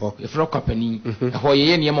do him ho efere kwapani e ho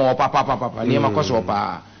ye ne ma wo papa ne ma koso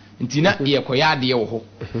pa nti na ye ko ya de wo ho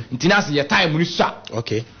nti na se ye time ni sha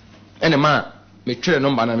okay ene ma me twere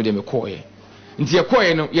number na me de me call ye nti ye call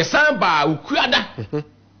ye no ye san ba ukuada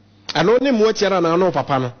ano ne mo tiara na no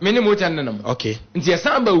papa no me ne mo tiara na no okay nti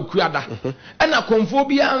esan ba okuada na konfo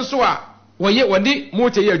bia nso a woye wode mo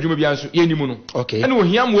tie ye adwuma bia nso ye nimu no okay na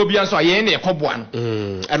ohia mo bia nso a ye na ekoboa no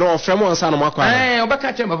ana ofre mo ansa na makwa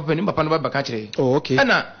obaka kire papa ni papa no baka kire oh okay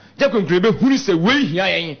na jakonkrebe be huni se we hia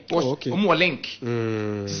yen o link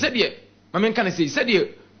se de mame kan se de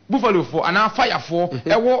buffalo fo ana fire fo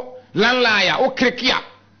ewo landlaya o krikia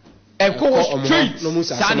eko street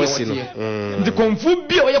sani the konfu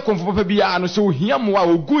bia oye konfu papa bia no so hia mo a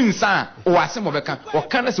ogu nsa o asem obeka o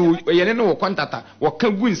kan se ye ne no kontata o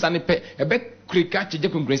kan gu nsa ne pe ebe krika cheje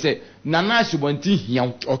konkure se nana asubonti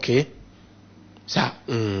hia okay sa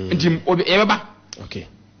ndi obi ebeba okay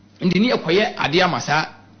ndi ni ekoye ade amasa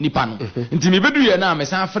nipa no ndi me bedu ye na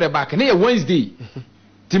amesa afre back na ye Wednesday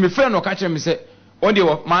ti me frɛ no ka kire me se o de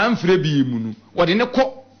ma amfre bi mu no o de ne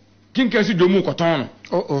ko kinkan su domu koton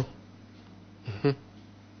no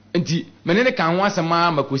nti menene kan ho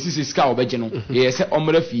asema makosi se ska obegye no ye se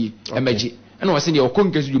omra fie emegye na wo se ne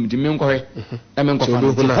okonke su dwumdi menkohwe na menkofa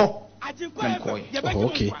no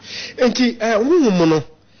okay nti ohunhum no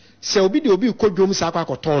se obi de obi kodwom sa akwa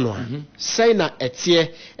koton no sei na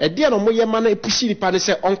etie ede no moye ma na epushi nipa ne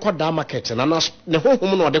se onkoda market na ne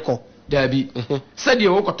honhum no odekọ dabi sɛdeɛ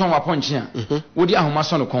wokɔtɔn wapɔnkye a wodi ahoma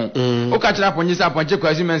sɔ no kɔn woka kyerɛ apɔnkye sɛ apɔnkye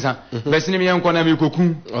kwasi mensa bɛsene me yɛnkɔ na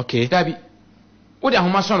mekɔku okay dabi wodi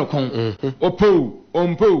ahoma sɔ no kɔn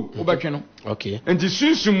ɔmpɛw wobɛtwe no okay nti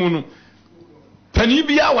sunsum mu no pani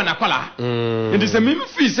biaa wɔ nakwala nti sɛ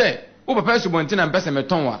memfii sɛ wobɛpɛ subɔnte na mpɛ sɛ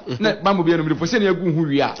metɔn a na bambo bia no mede pɔsɛ ne agu ho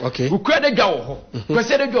wie a wokura da dwa wɔ hɔ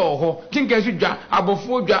kwasɛ da dwa wɔ hɔ kenka so dwa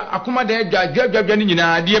abɔfoɔ dwa akoma da dwa ne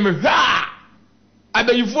nyinaa deɛ mehwɛ a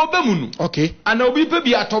abayifo ba mu no okay ana obi pe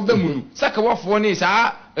bi atɔ ba mu no saka wafo ne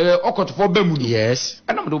saa okotofo ba mu no yes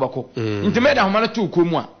ana mdo bako ntime da homa na to ko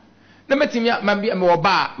mu a na metimia mambi me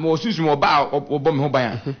oba me osusu me oba obo me ho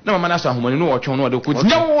ban na mama na so ahomani no otwon no de ko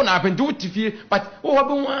nya wo na apenti wo tifie but wo ho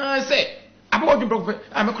be wan say abo dwum prokwe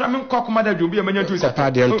amekura me kokoma da dwum bi amanya tu sa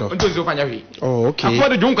nto zo fanya hwe oh okay akoma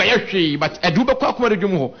da dwum ka ya hwe but edu be kokoma da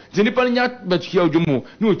dwum ho zenipa nya betua dwum ho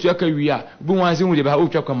na otu aka wi a bu wan se hu de ba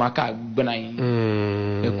otwa kwa maka gbanan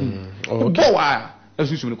okay bo wa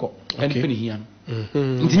asusu me ko en pe ni hia no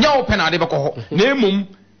ntinya wo pe na de be ko ho na emum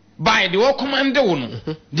by the all command wono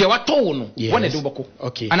de wato wono wona de boko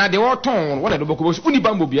okay ana de wato wono wona de boko so uni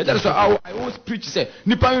bambo bia that is why I always preach say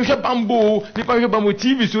nipa hwe bambo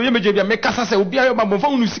TV so ye meje bia me kasa say obi ayo bambo fa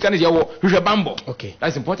unu sika ne ye wo hwe bambo okay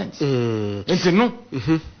that's important enti no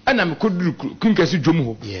ana me koduru kunkasi dwom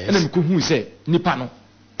ho ana me ko hu say nipa no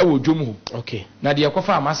e wo dwom ho okay na de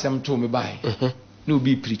yakofa amasem to me bai na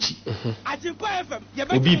obi preach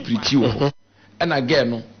obi preach wo ana girl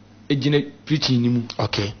no ejine preaching ni mu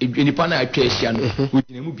okay enipa na atwa ahia no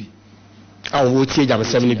ojine mu bi wo tie jam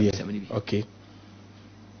 7 ni bi okay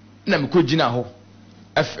na me ko gina ho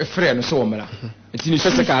efre no so wo mra enti ni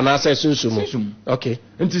physical na say sunsumu okay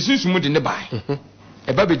enti sunsumu de ne bai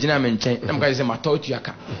e ba be gina me nchen na me ka say matautu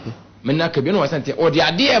aka me na ka bi no wasante o de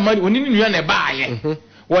ade e ma oni ni nua na baaye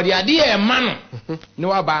o de ade e ma no ne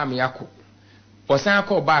wa ba me yako o san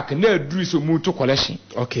ko back na aduru so mu to collection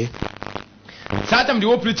okay Satam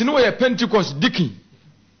the preaching no ye Pentecost dicking.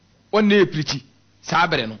 One day preaching.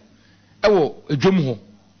 Sabre no. Ewo edwom ho.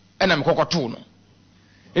 E na me kokoto no.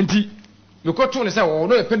 Enti me kokoto no say wo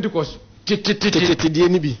no ye Pentecost die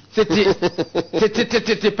ni bi.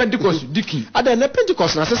 Pentecost dicking. Ada na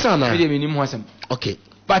Pentecost na sesa na. Me nim ho asem. Okay.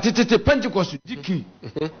 But Pentecost dicking.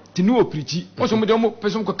 Ti no preaching. Oso mo de mo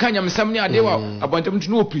person ko kanya mesam ni ade wa abantam ti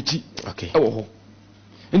no preaching. Okay. Ewo ho.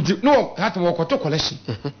 Enti no hat mo kokoto collection.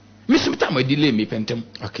 Misu time delay me pentem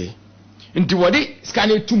okay nti wodi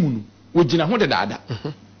scan etumu no wogina ho de daada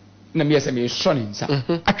na me yesa me so ne nsa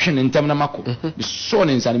atwe ne ntem na mako me so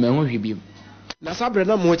ne nsa na me ho hwebiem na sabre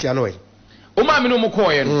na mo tia no we o ma me no mo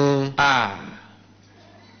koye no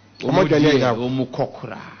o mo dwane ga o mo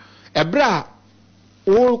kokora ebra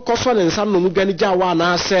o koso ne nsa no mo dwane ja wa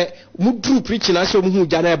na ase mu dru preaching na se o mu hu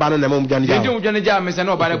ja na e ba no na mo dwane ja ye mo dwane ja me se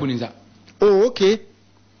na o ba na buni nsa oh okay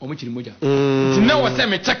omo chiri moja tina wo se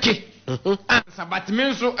me cheke ansa but me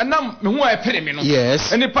nso na me hu a pere me no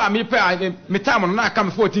yes eni pa me pe me time no na aka me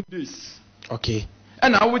 14 days okay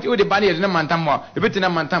ana wo de ba na mantam mo e beti na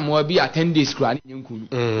mantam mo bi 10 days kra ni nyankunu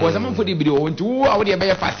wo zaman fo de bi de wo nti wo de be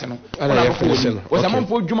ye fast no wo zaman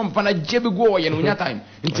fo dwuma mfa na je bi go ye no nya time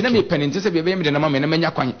nti na me pene nti se be me de na ma me na manya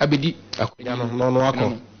kwan abedi no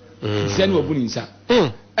akọ se ni obu ni nsa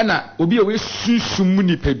ana obi a we susum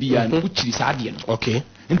ni pa bia no uchiri sa ade no okay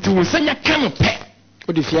nti wo sanya kan pe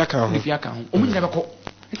o de fia kan ho o munyina beko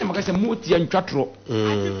nti maka se moti antwatro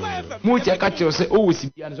moti aka kire se o wosi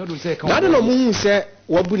bia no so do se kan na no mu hu se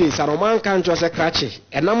wabu ni nsa no man kan tro se krache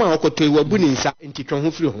enam a okotoi wabu ni nsa nti twa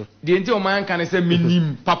ho firi ho de nti o man kan se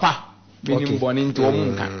minim papa minim boni nti o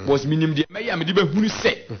mun kan boss minim de meya me de be hunu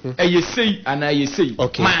se eyesei ana eyesei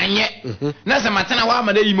manye na se matana wa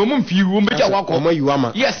ma de yi mo mfi wo mbeja wakọ o ma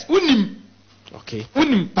yiwama yes unim okay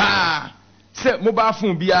unim pa se mobile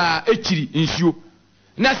phone bia ekiri nsuo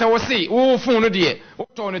na se wo se wo phone no de wo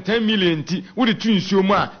to no 10 million ti wo de tu nsuo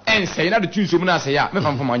mu a ense na de tu nsuo mu na se ya me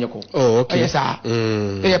fam fam anyeko oh okay yes ah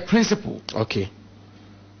principle okay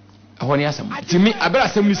ahoni asam timi abera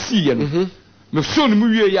asam si ye no me so no mu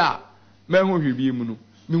wie ya me ho hwebie mu no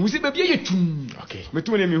me hu se ba bia yetum okay me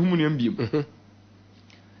to ne me hu mu no ambiem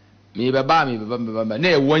me baba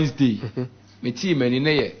na Wednesday me ti mani na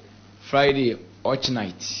ye Friday watch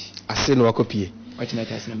night ase no akopie watch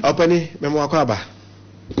night ase na opani memo akwaba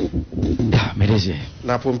da mereje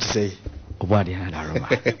na pom ti sei obade na da roma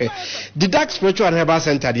the dark spiritual and herbal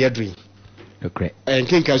center dey doing okay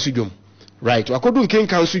nkenkan sudwom right wakodu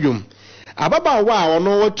nkenkan sudwom ababa wa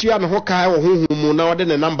ono watua ne ho kai wo honhum na wode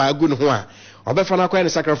ne number agu ne ho a obefa na kwa ne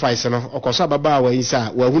sacrifice no okoso ababa wa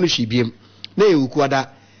yinsa wa hunu hwibiem na ewukuada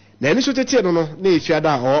na eni so tete no na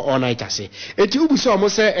efiada all night ase eti ubu se omo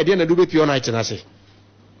se ede na do be pure night na ase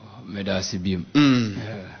meda se biem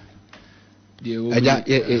aja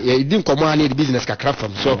ye din komo ani the business kakra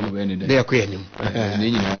from so dey akwa anim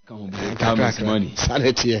ne nyina ka ho bu money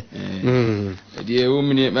sanity de wo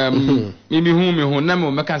mi hu na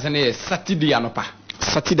me meka se ne Saturday anopa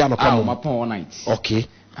mo mapon all night okay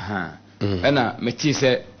aha na me ti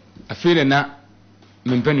se afire na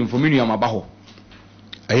me mpani mfo menu amaba ho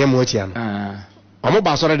aye mo tia no omo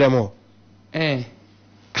ba sore dem o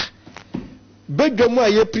bedwam a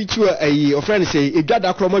ye preach ayi o friend say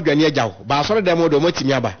edwada kro mo dwane agyaw ba sore dem o do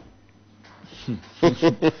matimi aba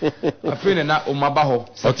afire na o maba ho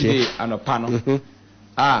Saturday anopa no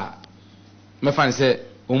me fan say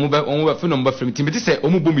omu be fe no mba frem timiti say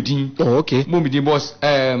omu bɔ me din okay bɔ me din boss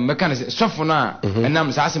me kan say sofo no a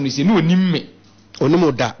enam sa asem ni say no onim me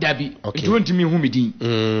onumu da dabi nti wontimi hu me din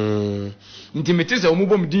nti me tese omu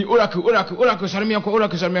bɔ me din oracle sare me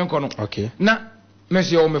enko no okay na me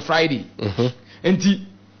say o me Friday nti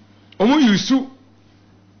omu yusu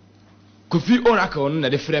kofi oracle no na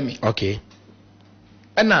de frɛ me okay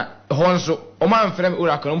ɛna hɔ nso omu am frɛ me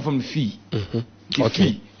oracle no from fee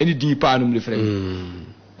okay any din pa no me frɛ me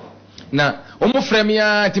na omu frɛ me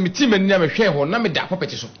a timiti me na me hwɛ hɔ na me da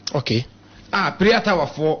akɔpɛte so okay prayer tower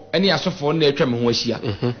for any asofo na atwa me ho ahia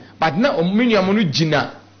but na omunyam no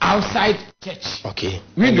gina outside church okay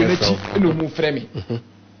we do na chi na omu frɛ me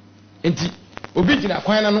enti obi gina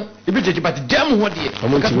kwan na no ebi church but dem ho de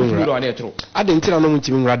ka to do na etro ade ntira no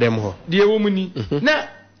ntimi nwura dem ho de wo mu ni na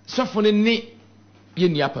sofo ne ni ye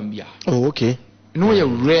ni apam bia okay no ye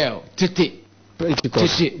real tete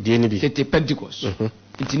Pentecost de ni bi tete Pentecost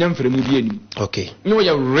enti na mfrɛ mu bi anim okay no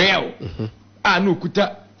ye real no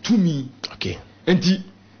kuta tumi okay enti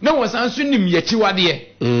na wosan so nim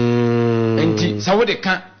yachiwade enti sa wo de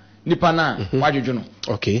ka nipa na wadwodwo no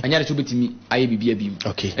okay anya de so betimi aye bibia bi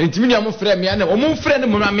okay enti mi nua mo frɛ me na mo frɛ ne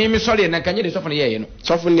mo na me sɔre na kanye de sɔfo ne yeye no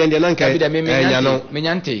sɔfo ne de na nka enya no me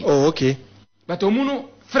nyante okay but omu no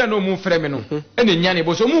frɛ no mo frɛ me no ene nya ne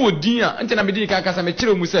bo so mo wodin a enti na me di ka kasa me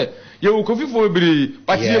kyerɛ mu sɛ ye wo kofifo bere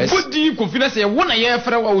but ye bodi kofi na sɛ wo na ye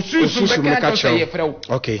frɛ wa osusu be ka to sɛ ye frɛ wo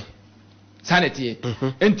okay sanity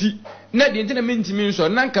enti na de enti na mentimi nso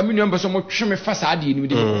na nka me nuamba so mo tweme fa saa de ni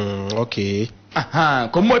de okay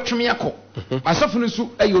ko mo tweme yakɔ asofo no so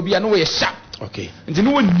ayi obi a no ye sharp okay enti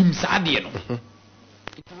no wonim saa de no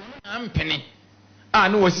ampene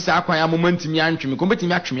no wasi saa kwan amoma ntimi antweme ko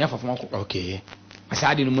betimi atweme afafo ko okay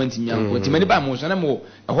saa de no mo ntimi anko enti mani ba mo so na mo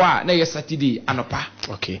ɛhɔ a na ye Saturday anopa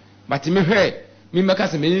okay but me hwɛ me meka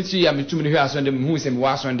se me nti ya metumi hwɛ asonde me hu se me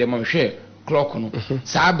wa asonde mo hwɛ clock no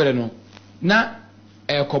saa bere no na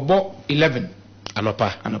kobo 11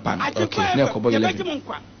 anopa okay na kobo 11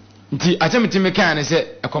 nti atemtime kan ne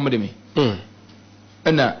se akomode me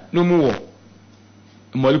na no mu wo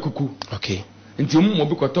malikuku okay nti mu mo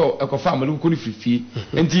bi koto ekofa malikuku ni frifie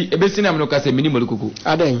nti ebesi na me no ka se mini malikuku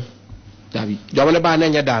adan dabi jomale ba na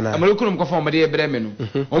nya dana malikuku no kofa mo de ebre me no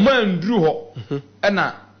o ma nduru ho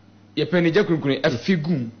na ye pani jakunkun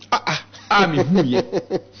afigum me huye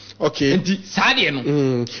okay nti saa de no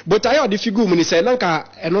but ayo de figum ni say nanka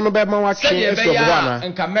eno no be ma wa twe efi obo na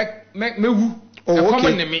nka mewu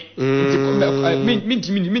common ne me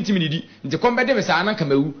nti mintimi di nti kombe de be saa nanka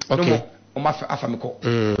mewu no mo o ma afa me ko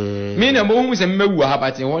me na mo hu se mewu ha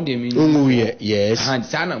but won de me nwu ye yes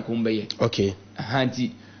saa na kombe ye okay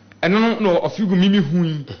nti eno no ofigum mimi hu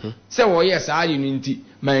se wo ye saa de no nti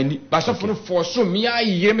mani ba sofo no forso me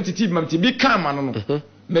ayire metiti mamti bi kama no no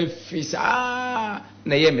me fisa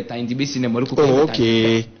na ye metan di besi na maruko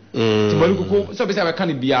okay maruko so be say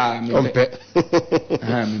kan bia me ompe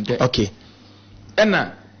me okay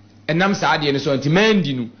enam saa de ne so anti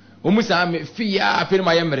mandi no omu saa me fia afere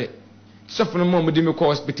ma ye mere sofo no mo de me ko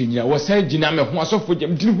hospital nyina wo san gina me ho asofo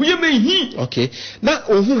jam di hu ye me hi okay na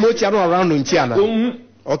ohun mo ti around nti ana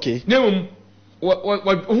okay na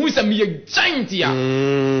ohun sa me ye giant ya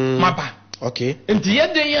mapa okay nti ye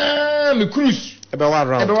de ya me cruise ebe wa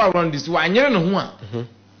around this wa anyere no ho a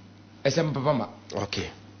esem papa ma okay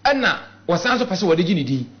ana wasan so pese wode gini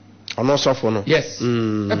din ono sofo no yes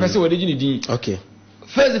e pese wode gini din okay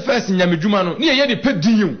first nyamedwuma no ne ye de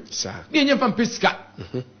pedin yu sa ne ye fam pesika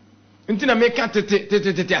nti na make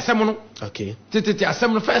tete asem no okay tete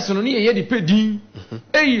asem no first no ne ye de pedin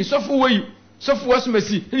eyi sofo wayi sofo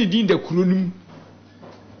wasumasi ne din da kuronum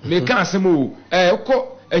me kan asem o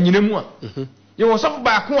ko anyinamu a ye wo sofo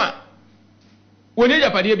ba ko a woni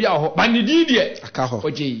ya pade bia ho ba ne din de aka ho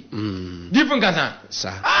oje different kasa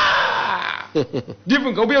sa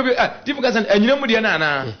different obi different kasa anyinamu de na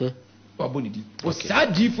na waboni di o sa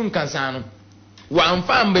different kasa no wa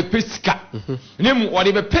amfa mbe pesika ne mu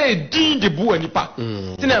ode be pay din de bu anipa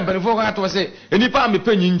tina mbe fo ka to se anipa me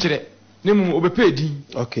pay nyinkyere ne mu obe pay din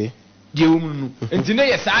okay de wo mu no enti ne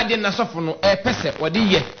ye sa de na sofo no e pese ode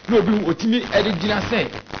ye na obi otimi e de gina se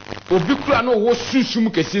obi kura no wo susum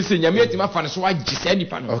kesese nyame atima fa ne so agye sa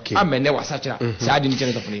nipa no amene wasachira sa de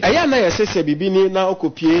nkyere sofo ne eya na ye sese bibi ni na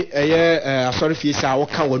okopie eye asori fie sa wo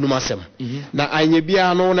kan wanum asem na anya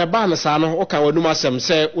bia no na ba na sa no wo kan wanum asem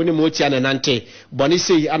se woni mo tia ne nante boni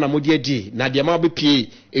sei ana modi adi na de ma obepie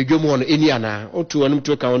edwom ho no eni ana otu wanum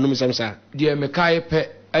to kan wanum asem sa de me kai pe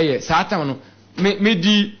eye sa atam no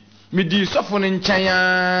me di sofo ne nkyɛn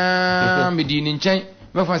a me di ne nkyɛn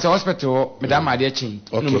me fa hospital me da ma de chin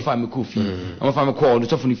no me fa me ko fi me fa me call no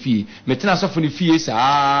sofo no fie me tena sofo no fie sa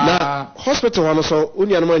na hospital wa no so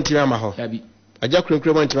oni anoma ntimi ama ho dabi agya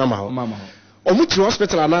kronkron ma ntimi ama ho mama ho omu tiri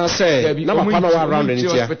hospital ana say na papa no wa around ni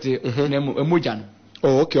tia na emoja no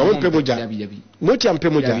oh okay omu pemoja dabi motia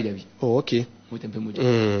mpemoja oh okay motia mpemoja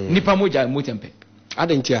nipa moja motia mpe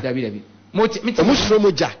adentia dabi omu suro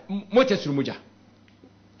moja motia suro moja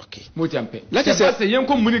okay motia mpe let us say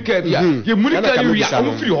yenko munika bia ye munika ni wia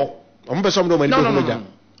omu free ho omu be som do mani moja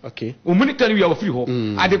okay omunika ni wia wo free ho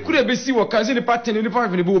ade kure be si wo kan se nipa 10 nipa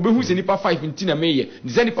 5 ni bo hu se nipa 5 ntina meye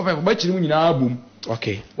ze nipa 5 ba chiri mu nyina bom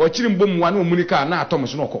okay wo chiri mbom wa na omunika na atom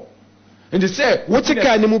so noko and say wo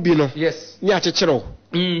tika ni mu bi no yes ni achechero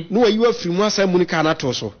no ayi afiri mu asa munika na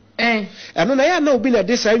to so eno na ya na obi na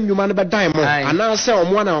de sa nnwuma no be dan mo ana se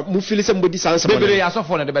omo na mu fili se mbodi sanse mo bebere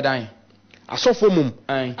asofo na de be dan asofo mum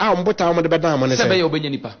a mbota mo de be dan mo ne se se be ye obenya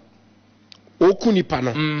nipa oku nipa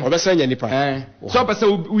no obesa nya nipa so obesa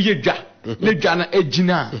uye dwa ne dwa na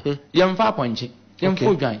agina ye mfa aponche ye mfa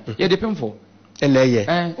odwan ye de pemfo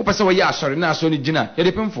eneye obesa wo ye asori na aso ni gina ye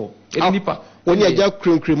de pemfo ye de nipa oni agya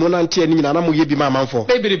krenkren mo na nte ani na mo ye bi ma manfo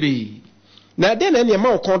bebere na de na ne ma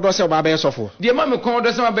okodo se ba ba yesofo de ma me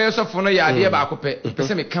kodo se ba ba yesofo no ya de ba akopɛ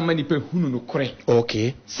pese me kama nipa hunu no kore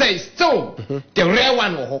okay say still the rare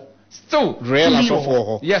one ho still rare asofo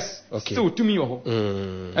ho yes still to me ho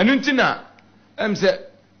anu ntina say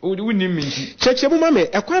woni minti cheche mu mame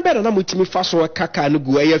ekwan be na motimi fa so kaka no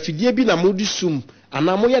gu aya fidie bi na modi sum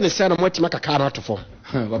ana mo ye ne se na motima kaka na atofo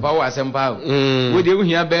baba wa asempa we de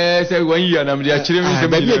uhia be say 1 year na me de akire mi se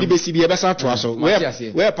ba bi be si bi e be sa to aso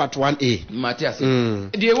we part 1A Matias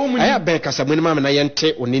de wo mu ni aya be kasa mu ni mame na ye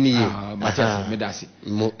nte onini ye Matias me dasi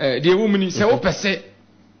de wo mu ni se wo pese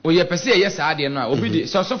o ye pese ye sa ade no a obi de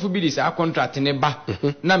sosofo bi de sa contract ne ba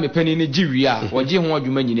na me pani ne giwi a wo je ho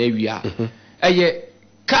adwuma nyina wi a eye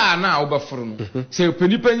car na wo baforo no se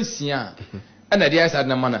pani pansia ana de asa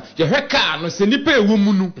na mana ye hwe car no se nipa ewo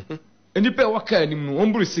mu nu nipa wa car ni mu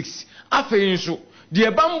omburu 6 afei nso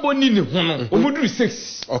de bambo ni ne ho no omuduru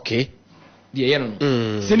 6 okay de ye no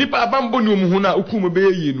se nipa bambo ni omu ho na okumu be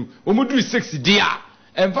ye nu omuduru 6 dia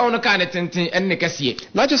emfa wono car ne tenten enne kase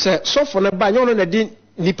na je se sofo ne ba nyono na di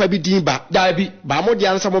nipa bi din ba dabi ba mo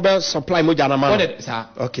dia nsa mo be supply mo jana ma sa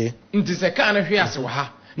okay nti se car na hwe ase wa ha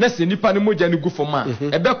na se nipa ne moja ne gu foma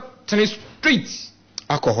ebe tene street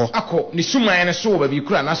akọ ni suman ne so ba bi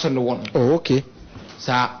kura na so ne won oh okay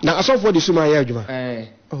sa na asofo di suman ya adwuma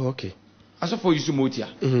oh okay asofo yisu motia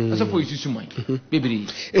asofo yisu suman bebiri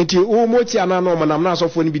enti wo motia na no manam na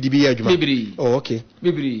asofo ni bi di bi ya adwuma bebiri oh okay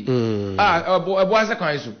bebiri abo asa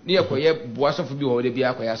kan so ni ye koye bo asofo bi wo de bi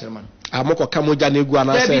akoya asere man amoko ka moja na egu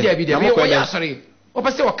ana se amoko ya asere o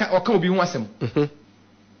pese o ka obi hu asem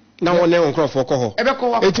na won ne onkrofo ko ho ebe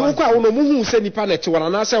ko wa enti wo kwa wo no mu hu se nipa na te wana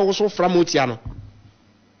na se wo so fra motia no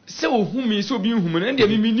se o hu mi so bi hu me na ndie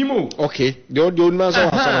mi nimo okay de o na so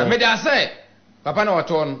wa me da se papa na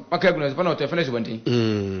waton maka gunu papa na waton finish wantin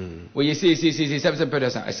wo ye say 7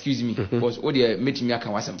 pedosa excuse me because o de meet me aka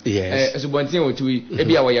wasam so wantin o tuwi e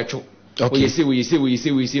bia wo ye two wo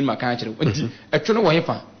ye say maka kire nti etwo no wo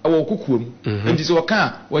hefa wo kokuom nti so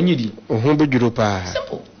waka wanyidi ho bedwuro pa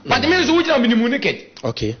simple but me so wujina minimu naked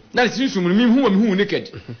okay na sinsu me hu naked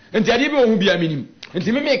nti ade bi wo hu bia minim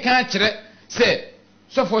nti me ka kire se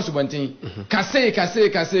so for so bantin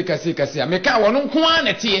kase me ka wono nko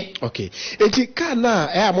anete okay enti ka na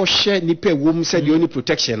a mo hye nipa ewom se de oni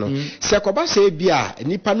protection no se koba se bia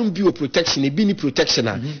nipa no bi o protection e bi ni protection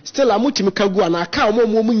a still amutimi kagu ana ka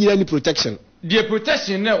omo nyina ni protection the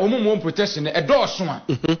protection na omo protection e do so a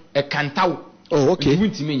e kantawo oh okay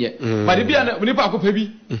wuntimi ye but de bia nipa akopa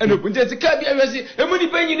bi eno nti ka bia wese emu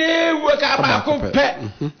nipa nyina ewu ka ba akopa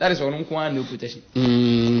that is wono nko an protection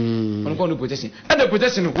on ko no protection and the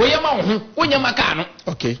protection wo yema ho wonya maka no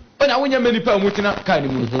okay ona wonya manipa mutina ka ni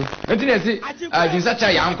mu enti na se ajinsa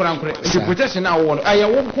cha ya ankora the protection na wo no aye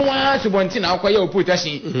wo ko a subonti na akoya o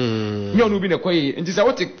protection nyo no bi na koyi enti sa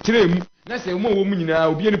wote kire mu na se mo wo mu nyina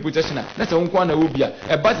obi ni protection na se wo ko na wo bia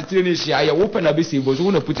e ba tire na hia aye wo pa na be se bo so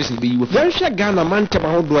wo na protection be yi wo yan hwe Ghana man tema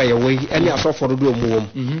ho do aye we eni asofo do mu wo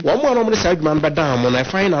wo mo no mo sa adwuma no be dan mo na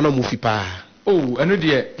fine na no mu fi pa oh eno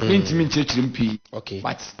de intimi nchechiri mpi okay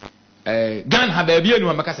but Ghana ha ba bia nu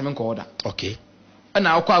amaka se men ko order okay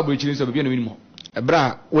ana akwa agbechiri so bia no minimo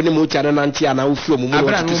ebra woni mo tia na nante ana wo fi omu mo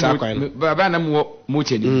wo sa kwan baba na mo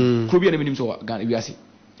tia ni kro bia na minim so Ghana wiase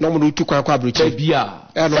na mo tu kwan kwa abrochi bia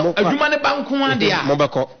adwuma ne banko ade a mo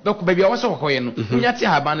beko ba bia wo so koye no nya ti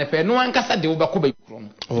ha ba na pe no ankasa de wo beko ba kro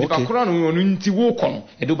no ba kro no no nti wo ko no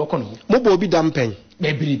e de wo beko no mo bo obi dampen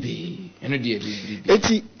bebiribe eno de bebiribe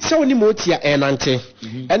eti se woni mo tia nante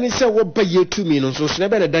ɛne sɛ wɔbɛyɛ tumi no nso so na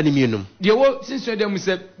bɛna da ne mienum deɛ wɔ sinso deɛ mu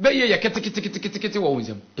sɛ bɛyɛ yɛ ketekete wɔ wo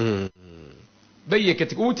nsɛm bɛyɛ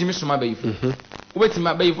keteke wotimi soma bɛyifo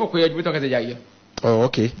wobɛtimi bɛyifo kɔyɛ adwuma tɔn kɛsɛ gyaayɛ oh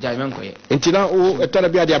okay gyaayɛ nkɔyɛ nti na wo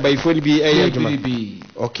ɛtɔra bi ade abayifo ni bi ɛyɛ adwuma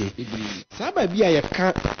okay saa ba bi a yɛ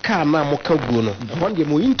ka na mo ka guo no ɛhɔ de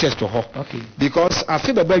mo interest hɔ because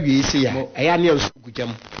afi baba wie se ya ɛyɛ ne nso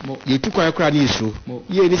gudam yɛ tu kwan kora ne isu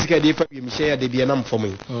yɛ ni sika de fa bi mi hyɛ ya de bi na mfom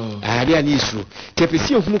yi ade a ne isu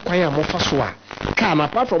tepesi ehunu kwan a mo fa so a ka na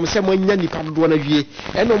apart from sɛ mo nya nipa dodo na wie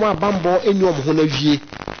ɛna mo abambɔ eni ɔmo ho na wie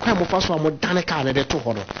kwan mo fa so a mo dane ka na de to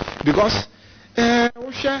hɔ no because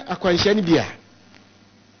wo hwɛ akwanhyia ni bia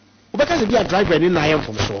obeka se bia driver ni na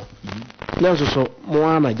yɛmfom so na nso so mo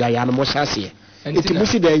ana gya ya no mo hyase enti mo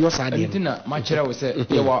si da yo sa de ntina ma kyerɛ wo sɛ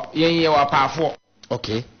yɛ wa paafo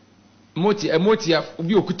okay moti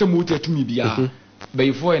obi okuta moti atumi bia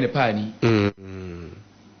bayifo yɛ ne paani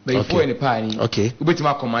bayifo yɛ ne paani okay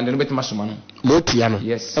obetima command no obetima soma no moti ya no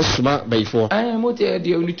yes asuma bayifo moti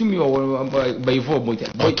de onitumi wɔ bayifo moti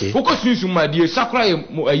wokɔ sunsun ma die sakura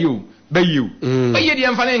yɛ ayo bayo bayo de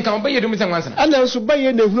amfa ne nka bayo de mu sanwansa ana nso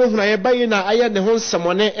bayo na hunahuna ye bayo na aye ne ho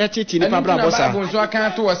nsɛmɔne ɛtete ni pabra bosa ana nso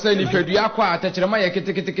aka to wasa ni padua akɔ atakyerɛma yɛ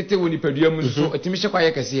ketekete wɔ ni padua mu nso atimi hyɛ kwa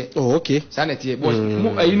yɛ kɛseɛ oh okay sanete boss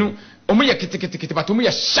mu ayinu omu yɛ ketekete but omu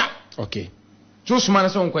yɛ sharp okay so suma na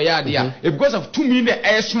so nkɔ yɛ ade a because of 2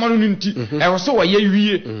 minutes suma no nti ɛwɔ so wɔ yɛ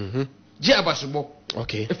wie gye abasobɔ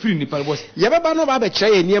okay efiri ni pal boss ye baba no ba be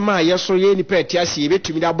kyerɛ yɛ niema a yɛ so yɛ ni pɛ tia sie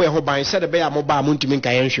betumi da bɔ ɛho ban sɛ de bɛ ya mo ba mo ntumi nka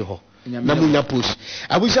yɛ nhwe hɔ na munya post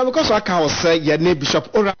abuja because aka ose ye ne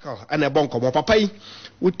bishop oracle ana bonko papa yi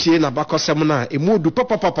utie na bakosem na emudu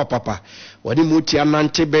papa wani muti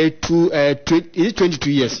anante be 22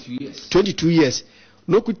 years 22 years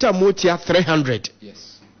no kuta muti 300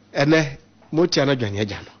 yes ene muti anadwane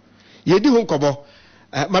agya no yedi ho nkobo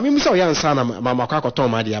mami musa oya nsa na mama kwa akoton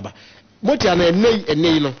ma de aba muti ana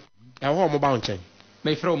ene no ɛho mo ba nkyɛn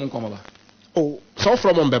me frɛ mo nkomo ba oh so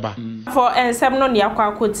from Mbeba for ensem no ne akwa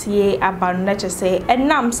akotie aban na kyese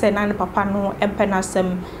enam se na ne papa no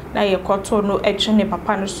empenasem na ye koto no etwe ne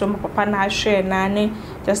papa no so papa na ahwe na ne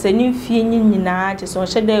kyese ni mfie nyina kyese o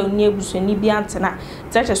hyeda oni ebusoni bi antena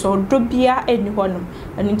kyese odo bia eni honum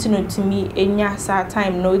ani nti no timi enya sa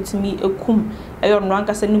time no timi ekum eyo no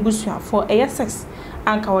ankasa ne busuafo eye sex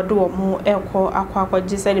anka wode wo mo ekọ akwa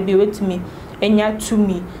gise de bi wetimi enya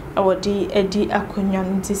tumi awodi edi akonya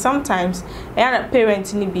nti sometimes na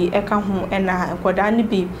parent ni bi eka ho na nkoda ni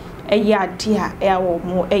bi eye ade a ewo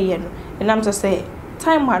mo eye no enam so say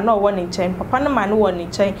time ma no won nchen papa no ma no won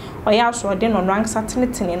nchen oya aso de no no ansa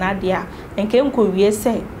tenetene na ade a enke nko wie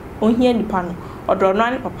say ohia nipa no odo no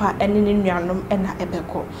an papa ene ne nuanom na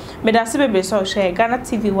ebeko medase bebe so share Ghana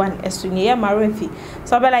TV 1 esunye ya marefi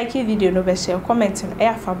so be like video no be share comment no e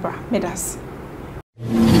afabra medase